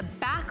put them in the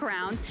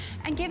backgrounds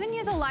and given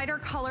you the lighter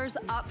colors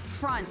up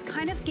front,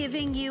 kind of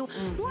giving you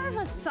more of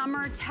a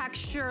summer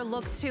texture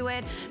look to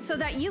it, so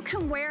that you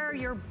can wear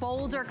your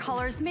bolder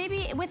colors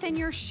maybe within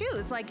your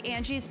shoes. Like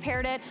Angie's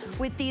paired it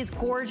with these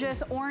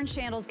gorgeous orange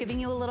sandals, giving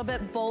you a little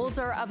bit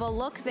bolder of a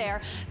look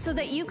there, so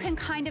that you can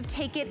kind of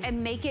take it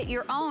and make it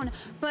your own.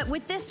 But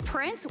with this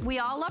print, we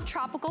all love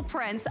tropical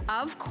prints,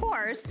 of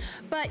course,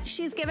 but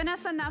she's given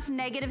us enough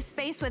negative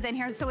space within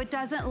here so it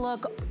doesn't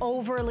look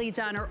overly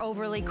done or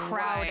overly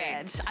crowded.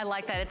 Right. I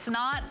like that. It's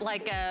not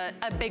like a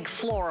big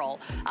floral,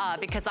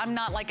 because I'm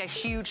not like a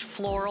huge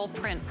floral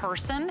print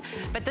person,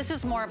 but this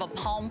is more of a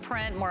palm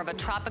print, more of a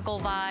tropical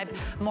vibe,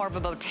 more of a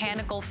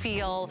botanical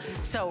feel.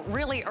 So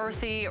really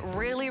earthy,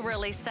 really,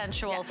 really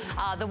sensual.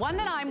 Yes. The one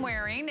that I'm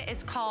wearing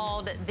is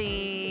called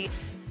the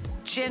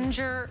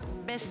Ginger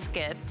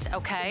Biscuit,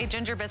 okay?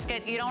 Ginger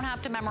Biscuit. You don't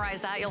have to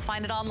memorize that. You'll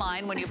find it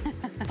online when you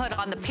put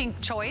on the pink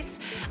choice.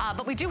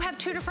 But we do have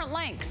 2 different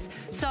lengths.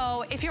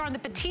 So if you're on the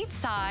petite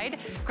side,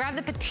 grab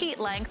the petite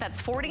length.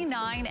 That's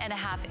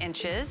 49.5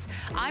 inches.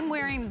 I'm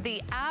wearing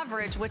the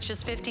average, which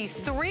is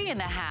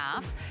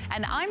 53.5,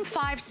 and I'm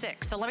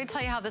 5'6". So let me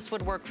tell you how this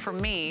would work for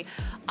me.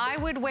 I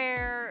would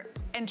wear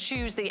and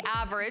choose the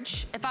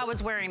average if I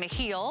was wearing a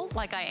heel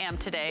like I am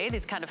today,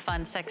 these kind of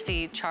fun,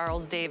 sexy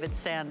Charles David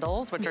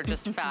sandals, which are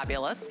just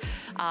fabulous.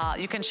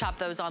 You can shop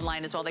those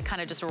online as well. They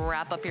kind of just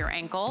wrap up your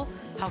ankle.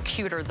 How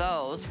cute are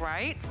those,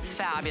 right?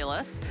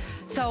 Fabulous.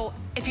 So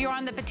if you're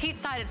on the petite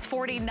side, it's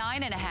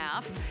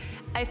 49.5.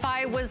 If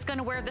I was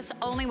gonna wear this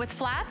only with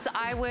flats,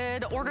 I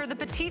would order the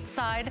petite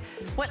side.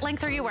 What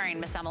length are you wearing,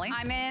 Miss Emily?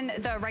 I'm in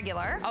the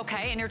regular.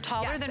 Okay, and you're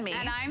taller than me.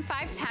 And I'm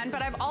 5'10",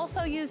 but I've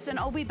also used an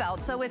OB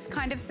belt, so it's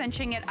kind of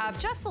cinching it up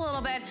just a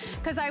little bit,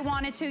 because I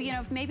wanted to, you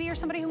know, maybe you're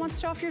somebody who wants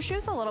to show off your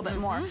shoes a little bit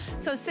more.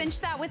 So cinch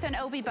that with an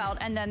OB belt,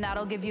 and then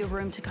that'll give you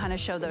room to kind of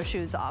show those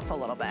shoes off a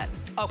little bit.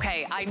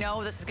 Okay, I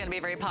know this is gonna be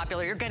very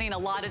popular. You're getting a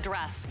lot of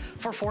dress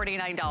for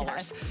 $49.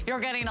 Yes. You're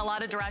getting a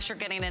lot of dress, you're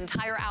getting an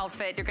entire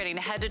outfit, you're getting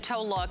a head to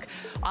toe look.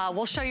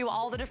 We'll show you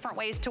all the different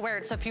ways to wear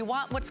it. So if you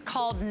want what's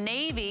called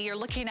navy, you're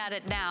looking at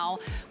it now,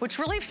 which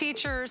really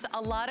features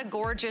a lot of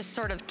gorgeous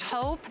sort of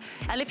taupe.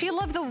 And if you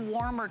love the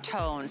warmer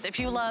tones, if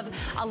you love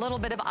a little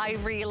bit of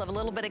ivory, you love a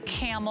little bit of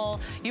camel,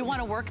 you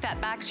wanna work that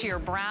back to your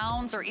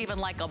browns or even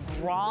like a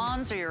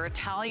bronze or your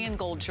Italian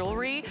gold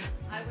jewelry,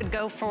 I would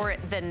go for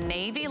the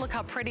navy. Look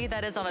how pretty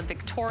that is on a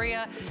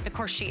Victoria. Of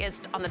course, she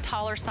is on the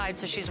taller side,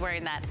 so she's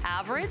wearing that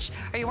average.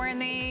 Are you wearing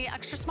the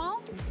extra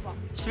small? Small.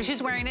 So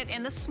she's wearing it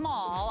in the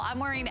small. I'm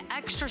wearing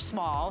extra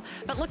small,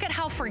 but look at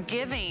how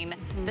forgiving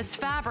this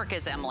fabric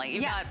is, Emily.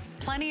 You've got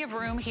plenty of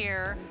room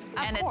here,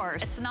 and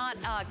it's not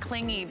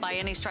clingy by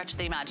any stretch of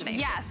the imagination.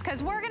 Yes,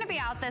 because we're gonna be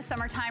out this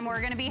summertime.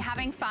 We're gonna be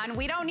having fun.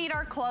 We don't need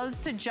our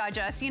clothes to judge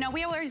us. You know,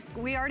 we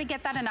already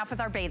get that enough with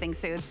our bathing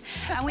suits,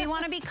 and we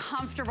wanna be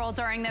comfortable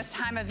during this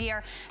time of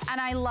year. And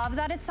I love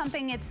that it's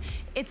something,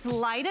 it's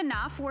light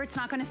enough where it's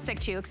not gonna stick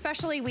to you.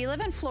 Especially, we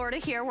live in Florida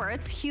here where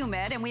it's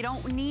humid and we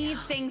don't need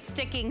things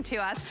sticking to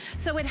us.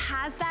 So it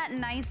has that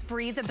nice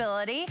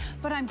breathability,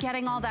 but I'm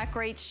getting all that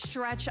great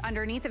stretch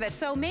underneath of it.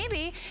 So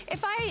maybe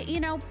if I, you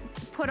know,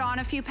 put on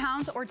a few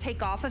pounds or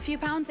take off a few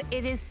pounds,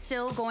 it is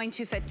still going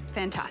to fit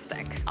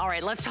fantastic. All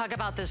right, let's talk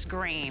about this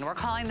green. We're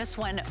calling this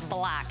one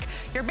black.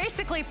 You're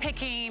basically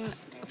picking,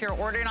 if you're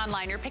ordering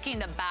online, you're picking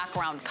the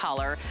background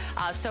color.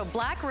 So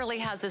black really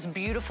has this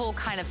beautiful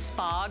kind of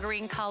spa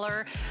green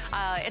color.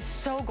 It's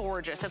so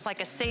gorgeous. It's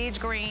like a sage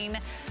green.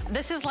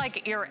 This is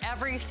like your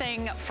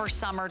everything for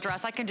summer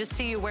dress. I can just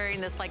see you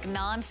wearing this like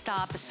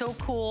nonstop. It's so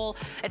cool.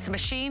 It's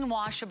machine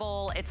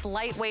washable. It's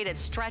lightweight. It's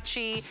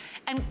stretchy.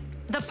 And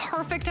the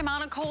perfect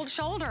amount of cold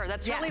shoulder.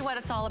 That's really what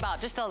it's all about.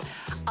 Just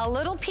a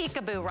little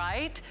peekaboo,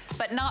 right?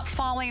 But not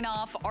falling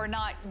off or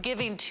not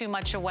giving too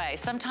much away.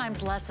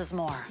 Sometimes less is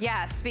more.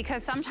 Yes,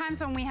 because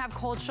sometimes when we have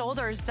cold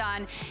shoulders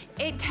done,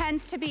 it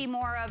tends to be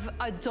more of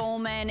a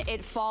dolman.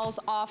 It falls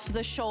off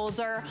the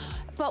shoulder.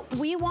 But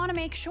we want to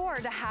make sure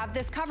to have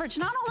this coverage.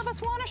 Not all of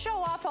us want to show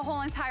off a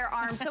whole entire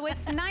arm. So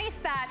it's nice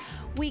that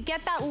we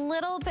get that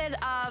little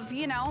bit of,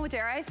 you know,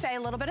 dare I say,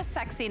 a little bit of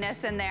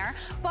sexiness in there.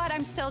 But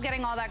I'm still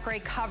getting all that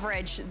great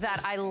coverage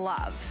that I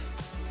love.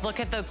 Look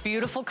at the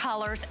beautiful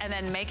colors and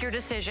then make your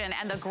decision.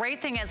 And the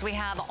great thing is we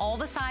have all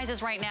the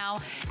sizes right now,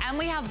 and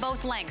we have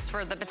both lengths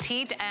for the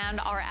petite and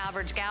our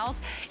average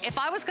gals. If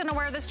I was gonna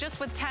wear this just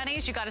with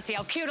tennies, you gotta see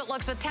how cute it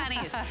looks with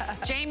tennies.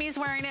 Jamie's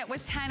wearing it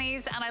with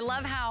tennies, and I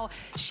love how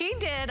she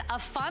did a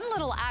fun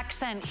little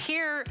accent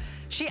here.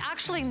 She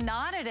actually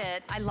knotted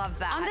it. I love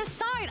that. On this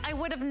side, I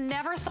would have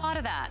never thought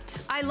of that.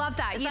 I love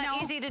that. Is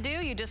that easy to do?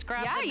 You just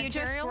grab the material? Yeah, you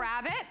just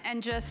grab it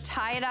and just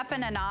tie it up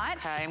in a knot.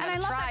 Okay, and I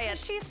love that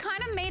because she's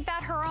kind of made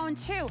that her own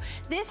too.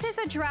 This is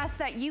a dress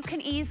that you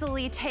can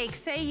easily take.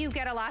 Say you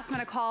get a last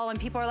minute call and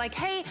people are like,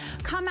 hey,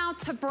 come out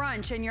to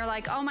brunch. And you're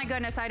like, oh my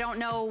goodness, I don't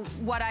know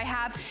what I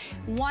have.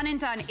 One and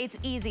done, it's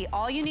easy.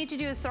 All you need to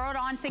do is throw it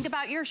on, think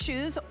about your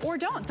shoes, or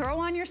don't. Throw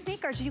on your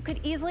sneakers. You could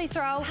easily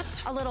throw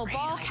a little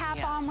ball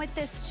cap on with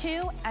this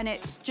too, and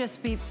it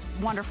just be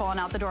wonderful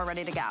and out the door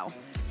ready to go.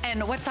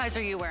 And what size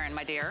are you wearing,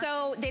 my dear?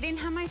 So they didn't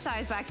have my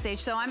size backstage,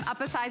 so I'm up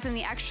a size in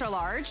the extra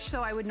large.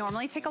 So I would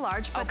normally take a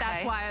large, but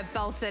that's why I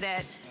belted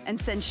it and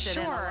cinched it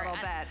in a little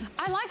bit.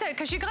 I like that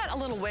because you got a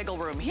little wiggle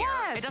room here.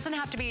 Yes. It doesn't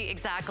have to be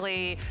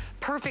exactly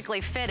perfectly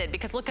fitted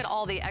because look at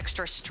all the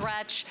extra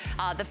stretch.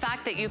 The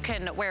fact that you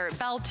can wear it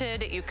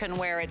belted, you can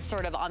wear it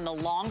sort of on the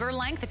longer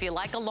length. If you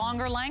like a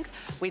longer length,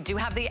 we do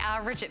have the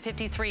average at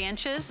 53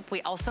 inches.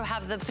 We also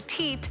have the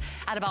petite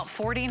at about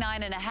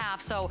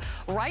 49.5. So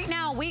right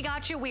now we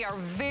got you. We are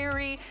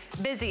very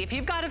busy. If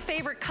you've got a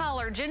favorite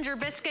color, Ginger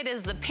Biscuit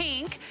is the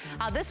pink.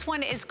 This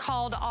one is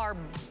called our,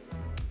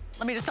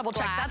 let me just double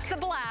check. That's the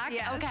black.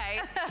 Yes.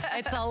 Okay.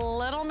 It's a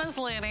little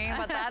misleading,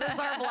 but that is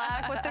our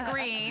black with the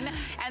green.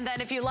 And then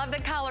if you love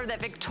the color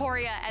that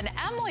Victoria and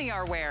Emily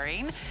are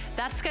wearing,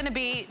 that's going to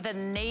be the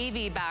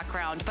navy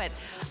background. But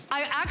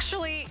I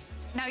actually,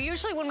 now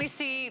usually when we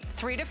see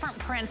 3 different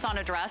prints on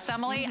a dress,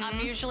 Emily,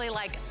 I'm usually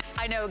like,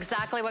 I know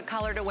exactly what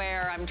color to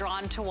wear. I'm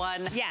drawn to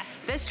one.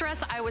 Yes. This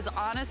dress, I was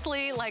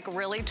honestly like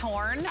really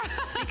torn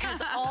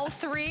because all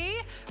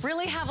 3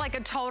 really have like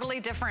a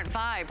totally different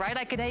vibe, right?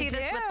 I could see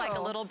this with like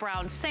a little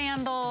brown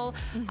sandal,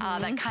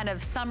 that kind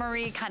of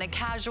summery, kind of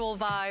casual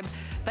vibe.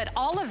 But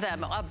all of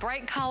them, a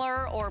bright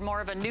color or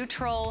more of a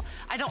neutral,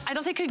 I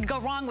don't think you could go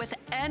wrong with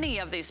any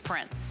of these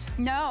prints.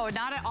 No,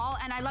 not at all.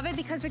 And I love it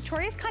because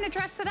Victoria's kind of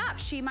dressed it up.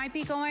 She might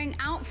be going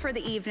out for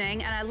the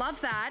evening, and I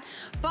love that.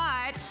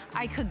 But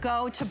I could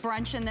go to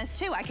brunch in this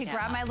too. I could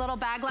grab my little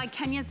bag like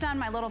Kenya's done,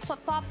 my little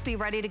flip-flops, be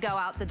ready to go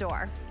out the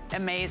door.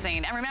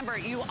 Amazing. And remember,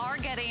 you are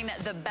getting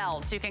the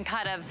belt, so you can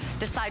kind of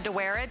decide to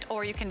wear it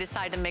or you can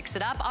decide to mix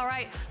it up. All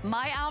right,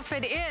 my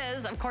outfit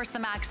is, of course, the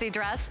maxi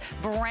dress,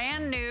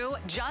 brand new,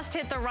 just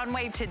hit the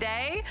runway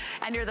today,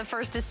 and you're the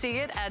first to see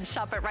it and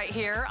shop it right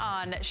here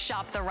on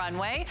Shop the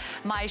Runway.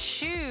 My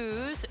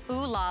shoes,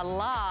 ooh la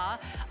la.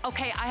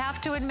 Okay, I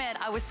have to admit,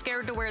 I was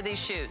scared to wear these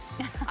shoes.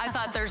 I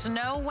thought there's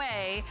no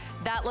way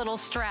that little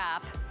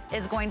strap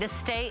is going to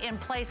stay in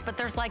place, but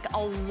there's like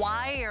a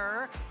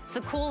wire. It's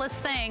the coolest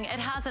thing. It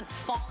hasn't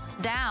fallen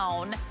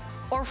down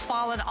or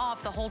fallen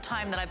off the whole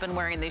time that I've been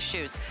wearing these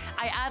shoes.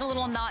 I add a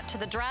little knot to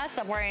the dress.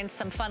 I'm wearing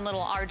some fun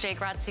little RJ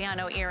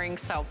Graziano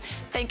earrings. So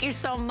thank you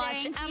so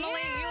much. Emily,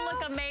 you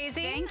look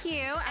amazing. Thank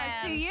you,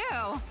 as do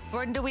you.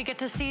 When do we get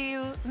to see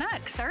you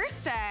next?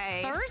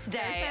 Thursday.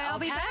 Thursday, I'll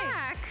be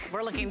back.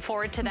 We're looking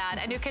forward to that.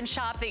 And you can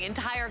shop the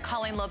entire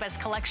Colleen Lopez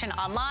collection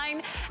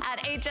online at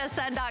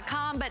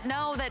hsn.com. But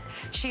know that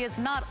she is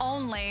not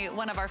only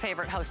one of our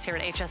favorite hosts here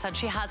at HSN,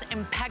 she has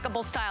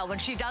impeccable style. When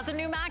she does a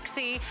new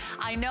maxi,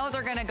 I know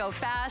they're gonna go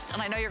fast,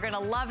 and I know you're gonna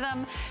love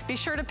them. Be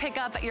sure to pick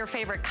up your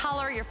favorite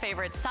color, your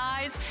favorite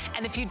size.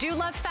 And if you do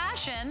love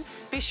fashion,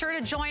 be sure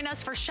to join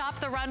us for Shop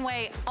the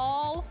Runway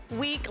all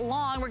week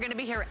long. We're gonna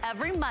be here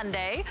every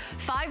Monday,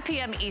 5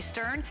 p.m.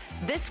 Eastern.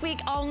 This week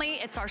only,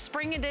 it's our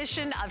spring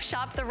edition of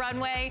Shop the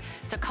Runway.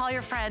 So call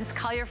your friends,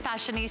 call your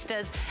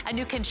fashionistas, and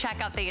you can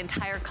check out the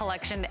entire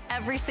collection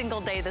every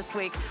single day this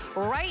week,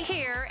 right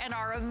here in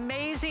our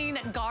amazing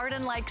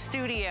garden-like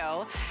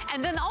studio.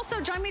 And then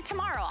also join me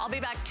tomorrow. I'll be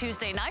back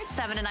Tuesday night,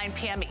 7 to 9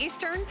 p.m.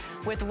 Eastern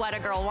with What a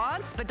Girl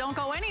Wants. But don't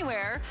go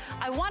anywhere.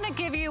 I want to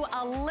give you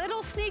a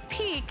little sneak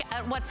peek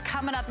at what's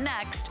coming up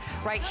next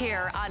right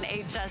here on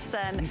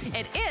HSN.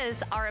 It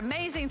is our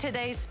Amazing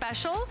Today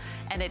special,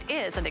 and it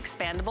is an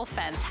expandable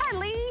fence. Hi,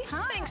 Lee.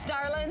 Hi. Thanks,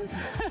 darling.